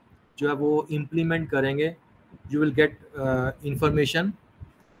लिए जो है वो इम्प्लीमेंट करेंगे. You will get information,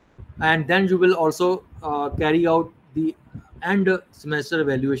 and then you will also carry out the end semester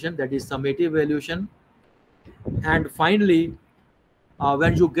evaluation, that is summative evaluation. And finally,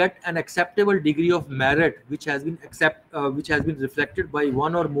 when you get an acceptable degree of merit which has been reflected by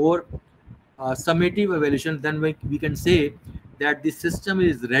one or more summative evaluation, then we can say that the system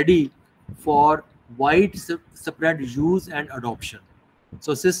is ready for widespread use and adoption.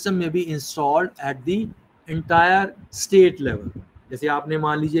 So system may be installed at the entire state level. जैसे आपने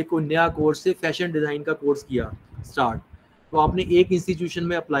मान लीजिए कोई नया course से fashion design का course किया start, तो आपने एक इंस्टीट्यूशन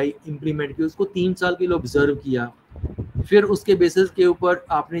में अप्लाई इम्प्लीमेंट किया, उसको 3 साल के लिए ऑब्जर्व किया, फिर उसके बेसिस के ऊपर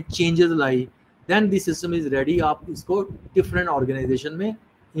आपने changes lie, then the system is ready, आप इसको डिफरेंट ऑर्गेनाइजेशन में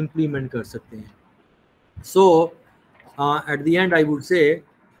इम्प्लीमेंट कर सकते हैं. सो at the and I would say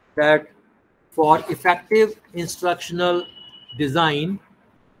that for effective instructional design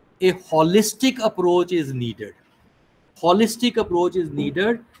a holistic approach is needed. Holistic approach is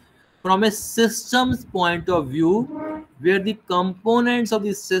needed from a systems point of view, where the components of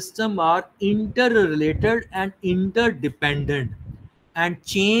the system are interrelated and interdependent, and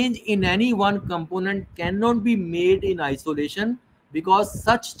change in any one component cannot be made in isolation, because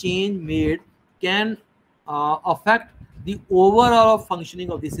such change made can affect the overall functioning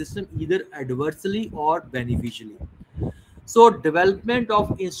of the system either adversely or beneficially. So development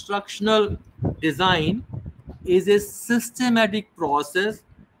of instructional design is a systematic process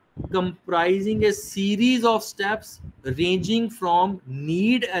comprising a series of steps ranging from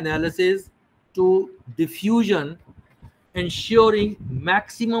need analysis to diffusion, ensuring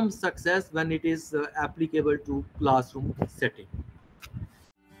maximum success when it is applicable to classroom setting.